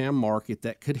Birmingham market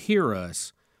that could hear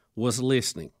us was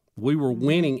listening. We were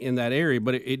winning in that area,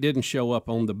 but it didn't show up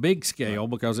on the big scale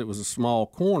because it was a small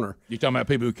corner. You're talking about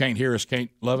people who can't hear us, can't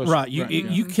love us? Right.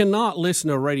 You cannot listen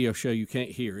to a radio show you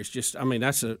can't hear. It's just,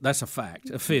 that's a fact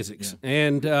of physics. Yeah.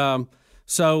 And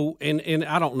so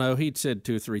I don't know, he'd said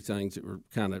 2 or 3 things that were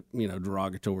kind of,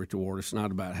 derogatory toward us, and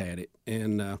I'd about had it.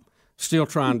 And still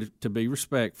trying to be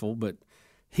respectful, but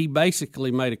he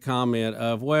basically made a comment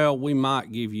of, well, we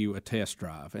might give you a test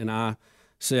drive. And I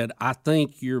said, I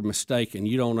think you're mistaken.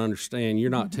 You don't understand. You're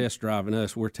not test driving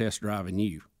us. We're test driving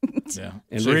you. Yeah.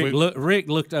 And Rick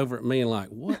looked over at me and like,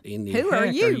 what in the heck are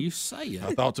you saying?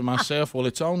 I thought to myself, well,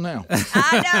 it's on now.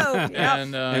 I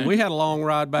know. And we had a long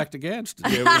ride back to Gadsden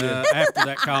after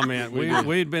that comment.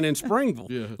 We'd been in Springville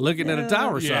looking at a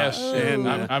tower site. Yes. And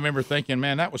I remember thinking,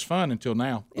 man, that was fun until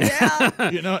now.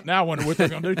 Yeah. Now I wonder what they're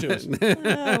going to do to us.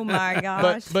 Oh, my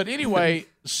gosh. But anyway,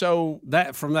 so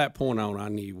that from that point on, I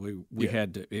knew we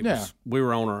had to. We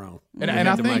were on our own, and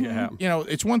I think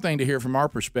it's one thing to hear from our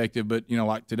perspective, but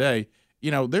like today,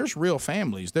 there's real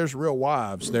families, there's real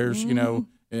wives, there's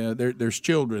there's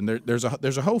children, there's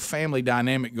a whole family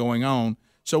dynamic going on.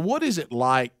 So what is it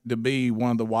like to be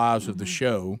one of the wives of the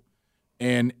show,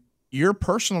 and your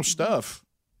personal stuff?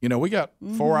 We got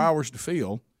 4 hours to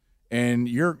fill, and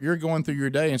you're going through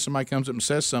your day, and somebody comes up and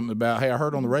says something about, hey, I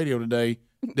heard on the radio today.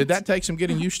 Did that take some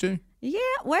getting used to? Yeah,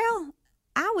 well,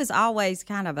 I was always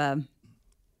kind of a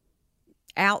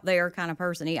out there kind of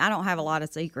person. I don't have a lot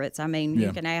of secrets. I mean,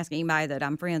 you can ask anybody that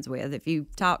I'm friends with. If you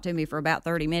talk to me for about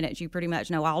 30 minutes, you pretty much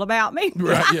know all about me.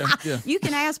 Right, yeah. You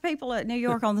can ask people at New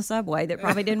York on the subway that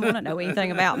probably didn't want to know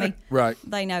anything about me. Right.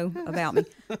 They know about me.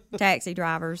 Taxi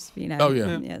drivers, Oh,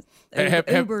 yeah. Yes.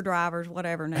 Uber drivers,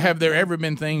 whatever. No. Have there ever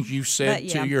been things you've said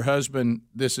to your husband,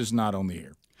 this is not on the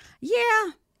air?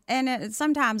 Yeah. And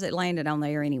sometimes it landed on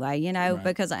there anyway,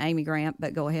 because of Amy Grant.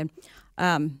 But go ahead.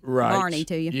 Right. Barney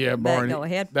to you. Yeah, Barney. But go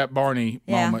ahead. That Barney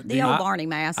moment. The old Barney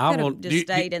mask could have just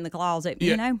stayed in the closet,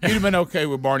 You'd have been okay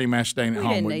with Barney mask staying at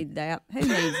home. Didn't need that. Who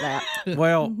needs that?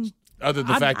 Well, other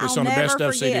than the fact that it's on the best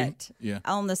of CD. Yeah.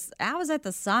 I was at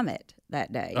the Summit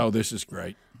that day. Oh, this is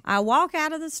great. I walk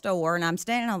out of the store, and I'm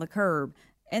standing on the curb,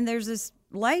 and there's this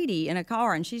lady in a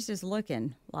car, and she's just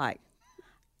looking like,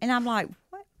 and I'm like,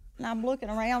 what? And I'm looking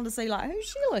around to see, like, who's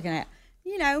she looking at?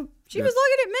 She was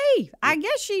looking at me. I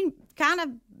guess she kind of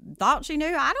thought she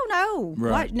knew. I don't know.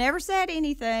 Right. Never said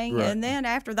anything. Right. And then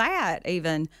after that,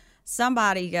 even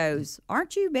somebody goes,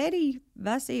 aren't you Betty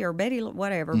Bussey or Betty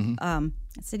whatever? I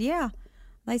said, yeah.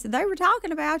 They said, they were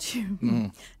talking about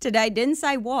you today. Didn't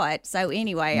say what. So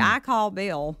anyway, I called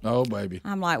Bill. Oh, baby.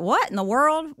 I'm like, what in the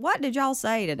world? What did y'all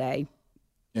say today?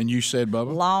 And you said,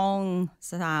 Bubba? Long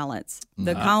silence.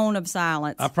 The cone of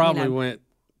silence. I probably went,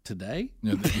 today?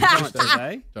 Yeah,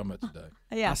 today? Talking about today.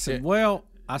 Yeah.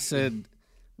 I said,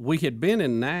 we had been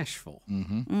in Nashville,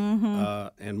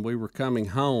 and we were coming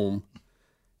home,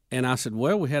 and I said,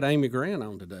 well, we had Amy Grant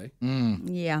on today.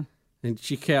 Yeah. And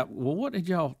she kept, well, what did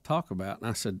y'all talk about? And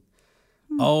I said,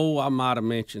 oh, I might have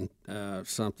mentioned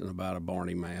something about a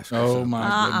Barney mask. Oh,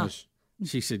 my goodness.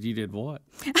 She said, you did what?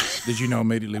 Did you know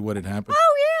immediately what had happened?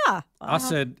 Oh, yeah. I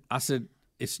said,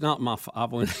 it's not my fault. I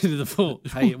went into the full.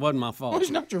 Hey, it wasn't my fault. Well, it's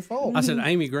not your fault. I said,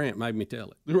 Amy Grant made me tell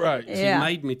it. Right. She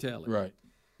made me tell it. Right.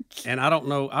 And I don't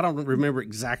know. I don't remember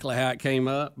exactly how it came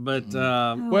up, but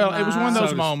well, it was one of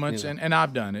those moments, and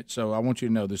I've done it. So I want you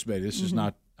to know this, Betty. This is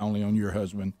not only on your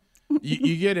husband.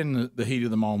 You get in the heat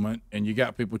of the moment, and you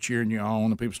got people cheering you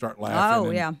on, and people start laughing. Oh,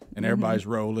 yeah. And everybody's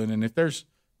rolling. And if there's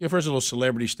if there's a little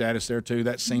celebrity status there too,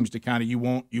 that seems to kind of you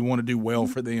want to do well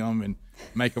for them and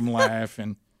make them laugh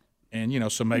and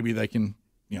so maybe they can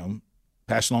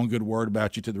pass along good word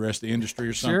about you to the rest of the industry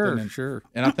or something. Sure.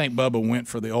 And I think Bubba went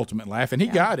for the ultimate laugh, and he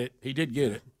got it. He did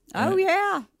get it. Oh,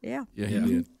 yeah. Yeah, he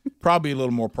did. Probably a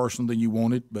little more personal than you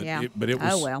wanted, but it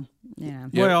was. Oh, well. Yeah.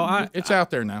 Well, it's out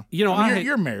there now.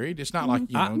 You're married. It's not like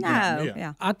No.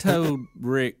 Yeah. I told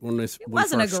Rick when we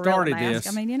wasn't a first gorilla started mask.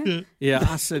 this. I mean, Yeah,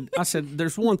 I said,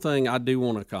 there's one thing I do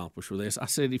want to accomplish with this. I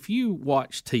said, if you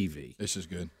watch TV, this is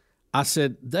good. I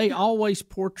said they always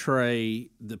portray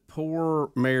the poor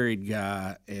married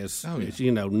guy as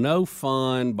no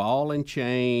fun, ball and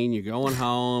chain. You're going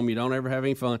home. You don't ever have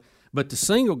any fun. But the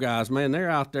single guys, man, they're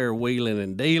out there wheeling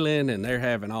and dealing, and they're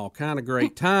having all kind of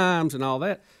great times and all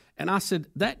that. And I said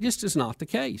that just is not the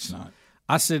case. Not.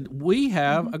 I said we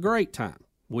have a great time.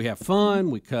 We have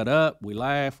fun. We cut up. We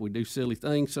laugh. We do silly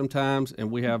things sometimes,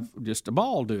 and we have just a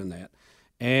ball doing that.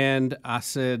 And I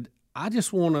said I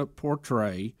just want to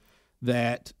portray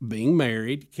that being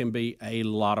married can be a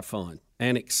lot of fun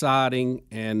and exciting,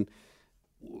 and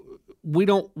we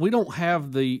don't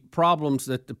have the problems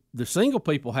that the single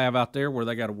people have out there where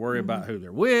they got to worry about who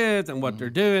they're with and what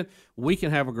they're doing. We can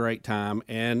have a great time,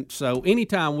 and so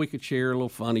anytime we could share a little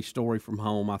funny story from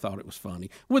home, I thought it was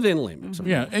funny within limits.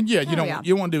 Yeah, and you don't want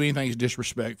to do anything that's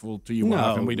disrespectful to your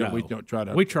wife, and we don't try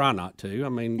to. We try not to. I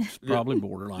mean, it's probably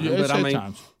borderline, yeah, but I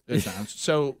mean. At times.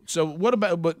 So what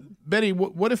about? But Betty,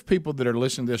 what if people that are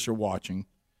listening to this are watching,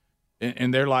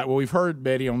 and they're like, well, we've heard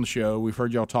Betty on the show, we've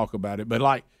heard y'all talk about it, but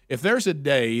like, if there's a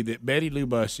day that Betty Lou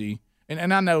Bussey,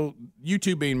 and I know you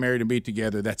two being married and be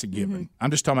together, that's a given. I'm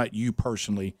just talking about you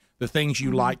personally, the things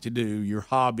you like to do, your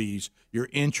hobbies, your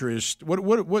interests. What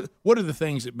are the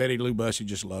things that Betty Lou Bussey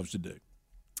just loves to do?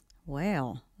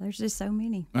 Well, there's just so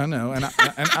many. I know, and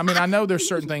I mean, I know there's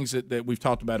certain things that we've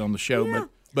talked about on the show,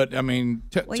 But I mean,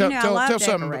 I love tell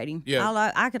decorating. something.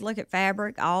 Yeah, I could look at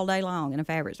fabric all day long in a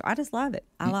fabric store. I just love it.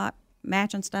 I like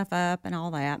matching stuff up and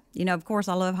all that. Of course,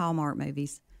 I love Hallmark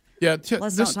movies. Yeah,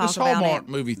 Let's this not talk about Hallmark it.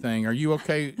 movie thing. Are you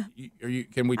okay?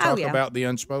 Can we talk about The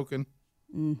Unspoken,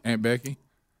 Aunt Becky?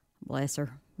 Bless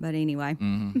her. But anyway.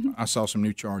 I saw some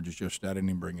new charges just. I didn't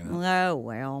even bring it up. Oh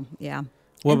well, yeah.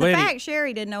 Well, and the Betty, fact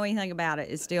Sherry didn't know anything about it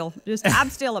is still just. I'm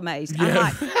still amazed. I'm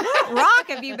like, what rock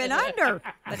have you been under?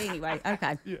 But anyway,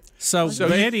 okay. So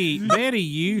Betty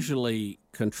usually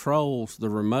controls the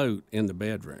remote in the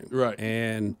bedroom, right?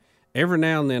 And every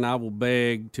now and then I will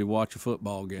beg to watch a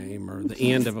football game or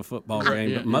the end of a football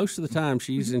game, but most of the time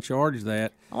she's in charge of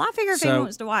that. Well, I figure if he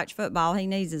wants to watch football, he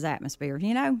needs his atmosphere.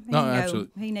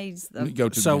 Absolutely. He needs the. Go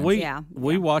to so the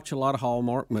we watch a lot of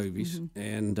Hallmark movies,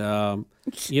 and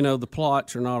the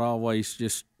plots are not always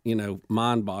just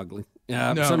mind-boggling.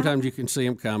 No. Sometimes you can see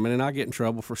them coming, and I get in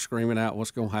trouble for screaming out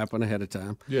what's going to happen ahead of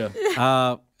time. Yeah.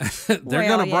 They're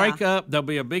going to break up. There'll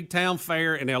be a big town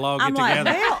fair, and they'll all get together.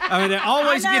 Bill, I mean, they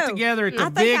always get together at the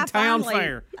big town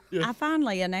fair. I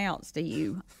finally announced to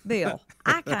you, Bill,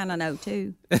 I kind of know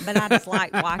too, but I just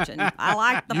like watching. I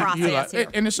like the process here.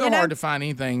 And it's so hard to find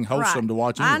anything wholesome to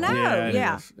watch anyway. I know,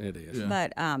 yeah. It is. Yeah.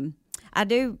 But I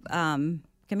do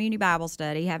community Bible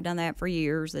study. Have done that for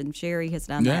years, and Sherry has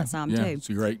done that some too. It's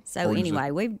a great. So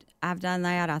anyway, I've done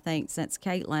that. I think since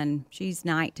Caitlin, she's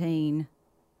 19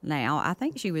 now. I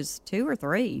think she was 2 or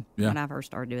 3 when I first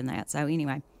started doing that. So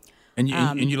anyway, and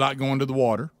you like going to the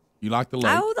water. You like the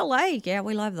lake. Oh, the lake. Yeah,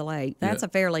 we love the lake. That's a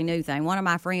fairly new thing. One of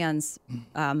my friends,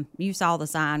 you saw the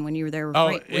sign when you were there.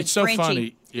 With it's so Frenchie.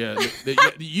 funny. Yeah,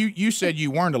 you said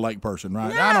you weren't a lake person,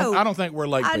 right? No. I don't think we're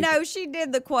lake people. I know she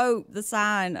did the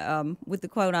sign with the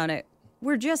quote on it.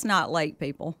 We're just not lake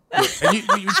people. And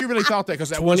you really thought that because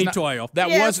that was 2012. That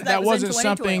Yes, wasn't that was in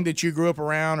something 2012. that you grew up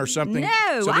around or something.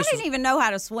 No, So I this didn't even know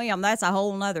how to swim. That's a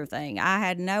whole nother thing. I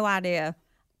had no idea.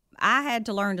 I had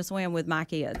to learn to swim with my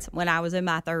kids when I was in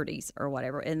my 30s or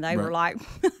whatever, and they were like,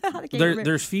 I can't remember,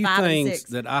 There's few 5 and things 6.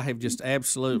 that I have just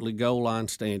absolutely goal line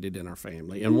standed in our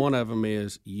family, and one of them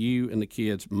is you and the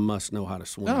kids must know how to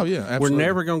swim. Oh, yeah, We're absolutely.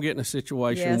 never going to get in a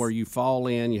situation Yes. where you fall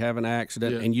in, you have an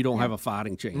accident, and you don't have a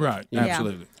fighting chance. Right, You know?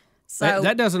 absolutely. So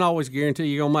that doesn't always guarantee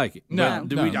you're going to make it. No,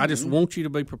 But no. I just want you to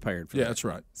be prepared for Yeah, that. that's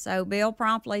right. So Bill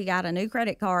promptly got a new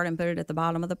credit card and put it at the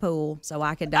bottom of the pool so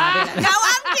I could dive in it. No,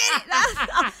 I'm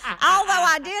kidding. Although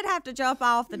I did have to jump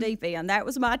off the deep end. That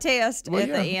was my test at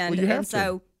the end. Well, you have and to.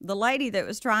 so the lady that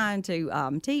was trying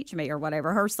to teach me or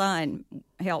whatever, her son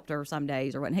helped her some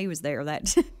days or when he was there.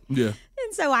 Yeah.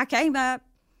 And so I came up,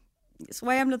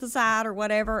 swam to the side or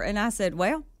whatever, and I said,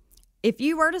 well, if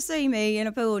you were to see me in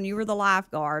a pool and you were the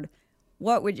lifeguard,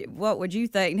 what would you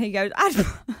think? And he goes,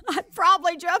 I'd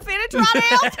probably jump in and try to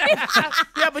help him.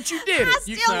 Yeah, but you did it. I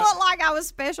still looked like I was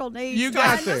special needs. You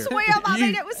got trying there. to swim. I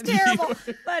mean, it was terrible.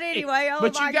 But anyway, oh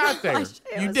But my you got there. gosh,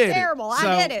 it You was did it. terrible. So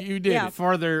I did it. you did yeah. it.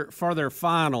 For their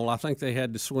final, I think they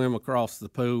had to swim across the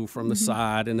pool from the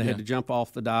side, and they had to jump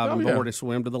off the diving yeah. board and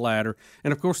swim to the ladder.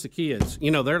 And of course, the kids,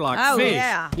 they're like Oh, fish.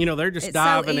 yeah. They're just It's so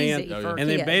diving in, easy for and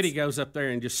then kids. Betty goes up there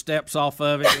and just steps off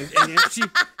of it, and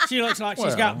she looks like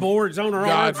she's got boards on her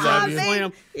God arms trying love to you.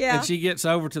 swim, Yeah. and she gets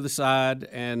over to the side,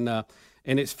 and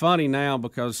it's funny now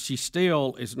because she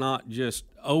still is not just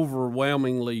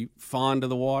overwhelmingly fond of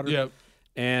the water. Yep.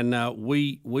 And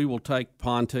we will take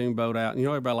pontoon boat out. And,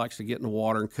 everybody likes to get in the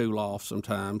water and cool off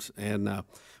sometimes. And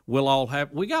we'll all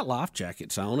we got life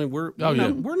jackets on, and we're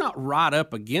we're not right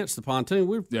up against the pontoon.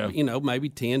 We're maybe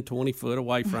 10, 20 foot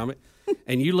away from it.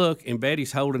 And you look, and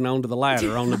Betty's holding on to the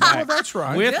ladder on the back. Oh, that's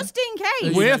right. Just in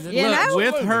case.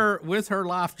 With her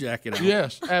life jacket on.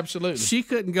 Yes, absolutely. She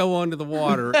couldn't go under the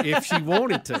water if she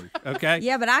wanted to. Okay.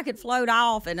 Yeah, but I could float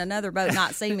off and another boat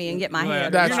not see me and get my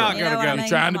head. that's around. right. You know what I mean?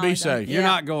 Trying to Come be on, safe. yeah. You're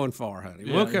not going far,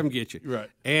 honey. We'll come get you. Right.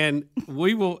 And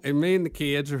we will, and me and the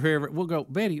kids or whoever, we'll go,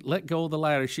 Betty, let go of the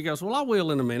ladder. She goes, well, I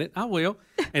will in a minute. I will.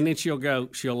 And then she'll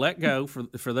let go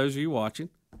for those of you watching.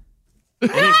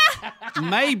 And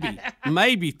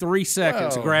maybe 3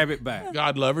 seconds to grab it back.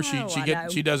 God love her.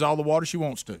 She does all the water she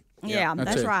wants to. Yeah,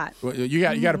 that's it. right. Well, you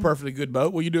got a perfectly good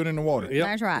boat. Well, you do it in the water.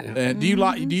 That's right. Do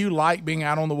you like being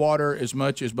out on the water as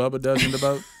much as Bubba does in the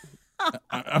boat?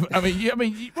 I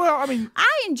mean,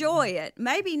 I enjoy it.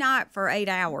 Maybe not for 8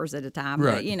 hours at a time,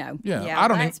 right? but Yeah. I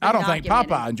don't think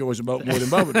Popeye enjoys the boat more than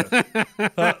Bubba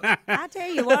does. I tell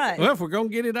you what. Well, if we're going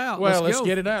to get it out, Let's go.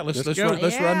 get it out. Let's go. run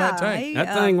that tank.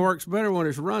 That thing works better when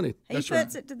it's running. He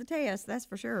puts it to the test, that's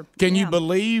for sure. Can you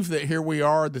believe that here we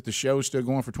are, that the show's still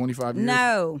going for 25 years?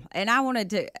 No, and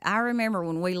I remember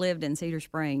when we lived in Cedar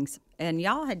Springs, and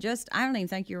y'all had I don't even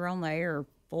think you were on the air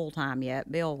full-time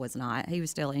yet. Bill was not. He was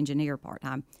still engineer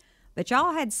part-time. But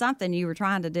y'all had something you were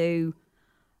trying to do.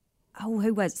 Oh,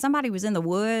 who was it? Somebody was in the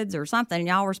woods or something, and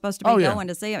y'all were supposed to be going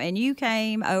to see him, and you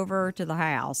came over to the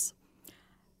house.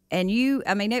 And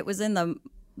it was in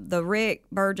the Rick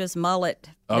Burgess mullet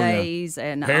days.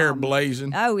 And hair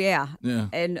blazing. Oh, yeah. Yeah.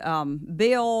 And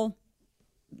Bill,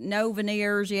 no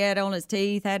veneers yet on his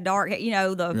teeth, had dark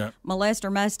hair, the molester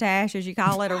mustache, as you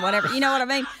call it, or whatever. You know what I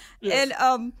mean? Yes.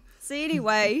 And see,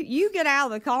 anyway, you get out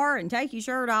of the car and take your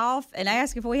shirt off and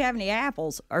ask if we have any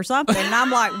apples or something. And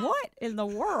I'm like, what in the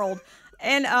world?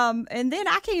 And then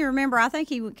I can't even remember. I think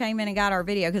he came in and got our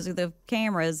video because of the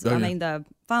cameras. The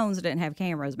phones didn't have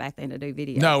cameras back then to do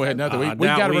video. No, we had nothing. We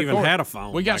got even had a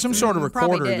phone. We got some sort of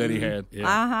recorder that he had.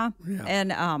 Yeah.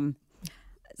 And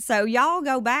so y'all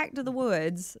go back to the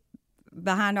woods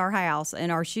behind our house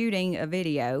and are shooting a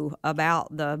video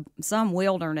about some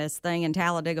wilderness thing in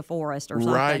Talladega Forest or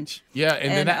something. Right. Yeah,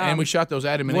 and we shot those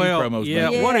Adam and Eve promos. Yeah,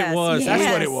 back. what it was.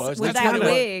 That's what it was. With That's that what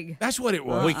it wig. was. That's what it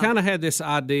was. We kind of had this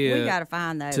idea. We got to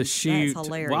find those. To shoot. That's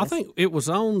hilarious. Well, I think it was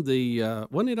on the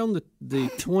wasn't it on the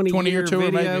 20-year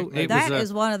tour, video? maybe. That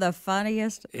is one of the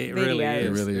funniest it videos. really is.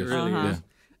 It really is.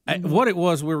 Uh-huh. What it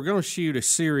was, we were going to shoot a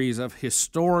series of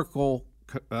historical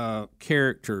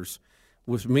characters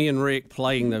with me and Rick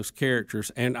playing those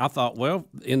characters. And I thought, well,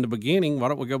 in the beginning, why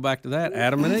don't we go back to that,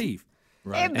 Adam and Eve?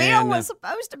 Right. And Bill was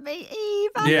supposed to be Eve,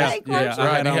 I think. Yeah,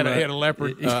 right. He had a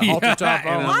leopard halter top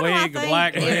on. And a wig, a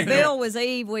black wig. If Bill was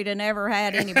Eve, we'd have never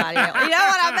had anybody else. You know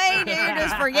what I mean? You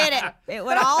just forget it. It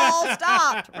would all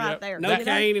stopped right there. No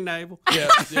Cain and Abel. Yeah.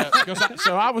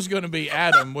 So I was going to be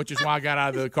Adam, which is why I got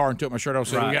out of the car and took my shirt off.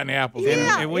 Said, "We got any apples?"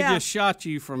 And we just shot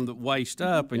you from the waist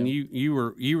up, and you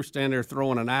were standing there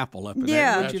throwing an apple up in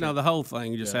there. But the whole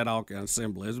thing just had all kinds of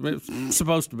symbolism. It was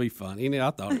supposed to be funny. I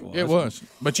thought it was. It was.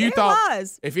 But you thought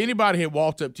if anybody had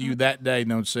walked up to you that day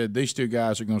and said, "These two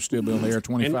guys are going to still be on the air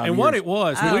 25 years," and what it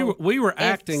was, we were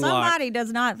acting if somebody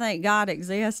does not think God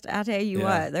exists, I tell you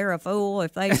what, they're a fool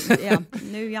if they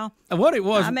knew y'all. What it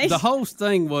was, the whole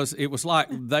thing was, it was like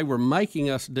they were making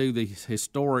us do these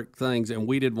historic things, and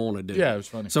we didn't want to do. Yeah, it was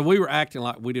funny. So we were acting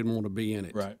like we didn't want to be in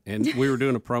it, right? And we were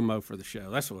doing a promo for the show.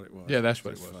 That's what it was. Yeah, that's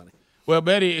what it was. Funny. Well,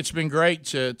 Betty, it's been great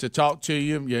to talk to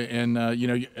you, and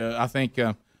I think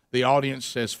the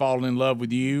audience has fallen in love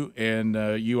with you,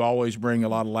 and you always bring a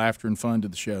lot of laughter and fun to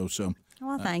the show. So.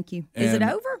 Well, thank you. Is it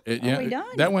over? Are we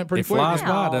done? That went pretty quick. It flies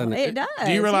by, doesn't it? It does.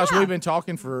 Do you realize we've been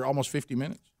talking for almost 50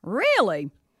 minutes?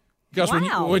 Really? Because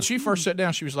when she first sat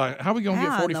down, she was like, "How are we going to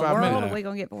get 45 minutes? Are we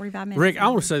going to get 45 minutes?" Rick, I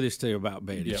want to say this to you about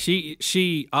Betty. Yep.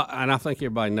 She, and I think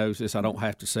everybody knows this. I don't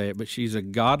have to say it, but she's a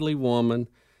godly woman.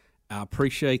 I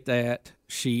appreciate that.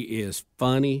 She is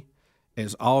funny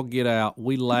as all get out.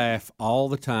 We laugh all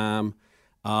the time.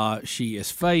 She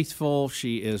is faithful.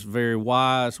 She is very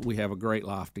wise. We have a great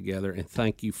life together, and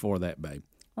thank you for that, babe.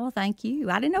 Well, thank you.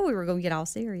 I didn't know we were going to get all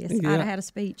serious. Yeah. I'd have had a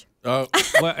speech. Well,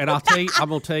 and I'm going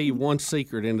to tell you one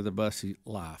secret into the Bussy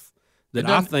life that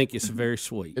I think is very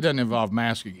sweet. It doesn't involve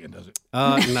mask again, does it?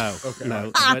 No,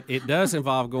 no, but it does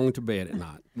involve going to bed at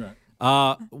night. Right.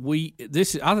 I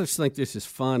just think this is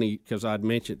funny because I'd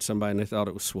mentioned to somebody and they thought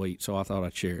it was sweet, so I thought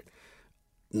I'd share it.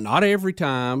 Not every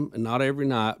time, not every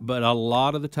night, but a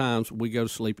lot of the times we go to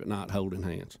sleep at night holding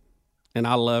hands. And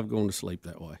I love going to sleep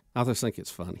that way. I just think it's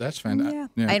funny. That's fantastic.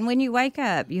 Yeah. And when you wake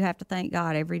up, you have to thank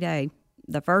God every day.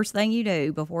 The first thing you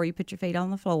do before you put your feet on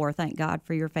the floor, thank God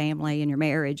for your family and your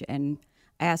marriage and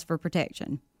ask for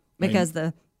protection. Because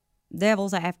the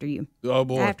devil's after you. Oh,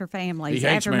 boy. After families, He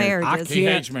hates after marriage. marriages. He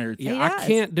hates marriage. Yeah, I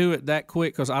can't do it that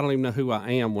quick because I don't even know who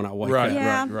I am when I wake Right, up.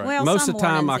 Yeah, right. well, Most some of the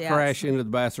time, I mornings, yes. crash into the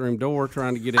bathroom door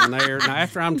trying to get in there. Now,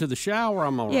 after I'm to the shower,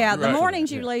 I'm all right. Yeah, the Right.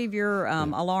 mornings you leave your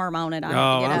alarm on it. I Oh,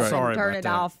 have to get I'm up sorry and turn about it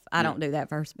that. off. I don't do that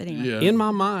first, but anyway. Yeah. In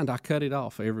my mind, I cut it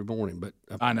off every morning. But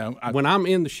I know. when I'm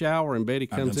in the shower and Betty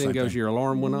done comes the in and same goes, thing. your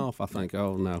alarm went off, I think,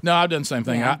 oh, no. No, I've done the same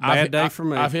thing. Yeah. Bad day for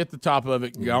me. I've hit the top of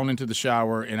it, gone into the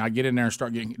shower, and I get in there and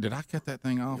start getting. Did I cut that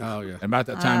thing off? Oh, yeah. And about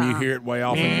that time, you hear it way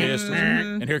off in the distance,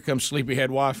 and here comes sleepyhead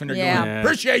wife, and they're Yeah. going,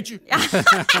 "Appreciate you."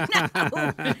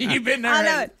 You've been there. I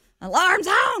know it. Alarm's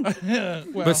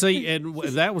on. But see, and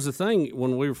that was the thing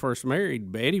when we were first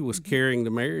married. Betty was carrying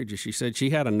the marriage, and she said she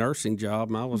had a nursing job,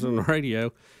 and I was on the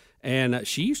radio, and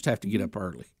she used to have to get up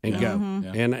early and go,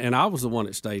 and I was the one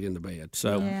that stayed in the bed.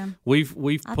 So Yeah. we've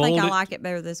I pulled think I it. like it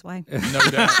better this way. No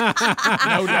doubt.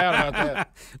 No doubt about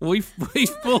that. We've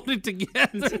pulled it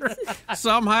together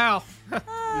somehow.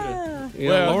 Yeah,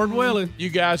 Well, Lord willing. You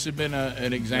guys have been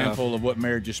an example of what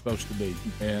marriage is supposed to be,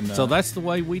 and So that's the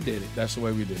way we did it. that's the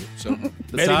way we did it. So The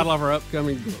Betty, title of our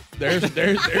upcoming book. there's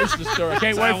the story. I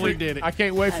can't wait how for we did it. I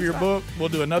can't wait for your book. We'll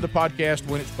do another podcast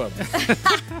when it's published.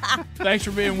 Thanks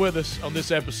for being with us on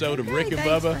this episode of Rick and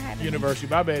thanks for Bubba having me. University.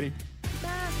 Bye, Betty.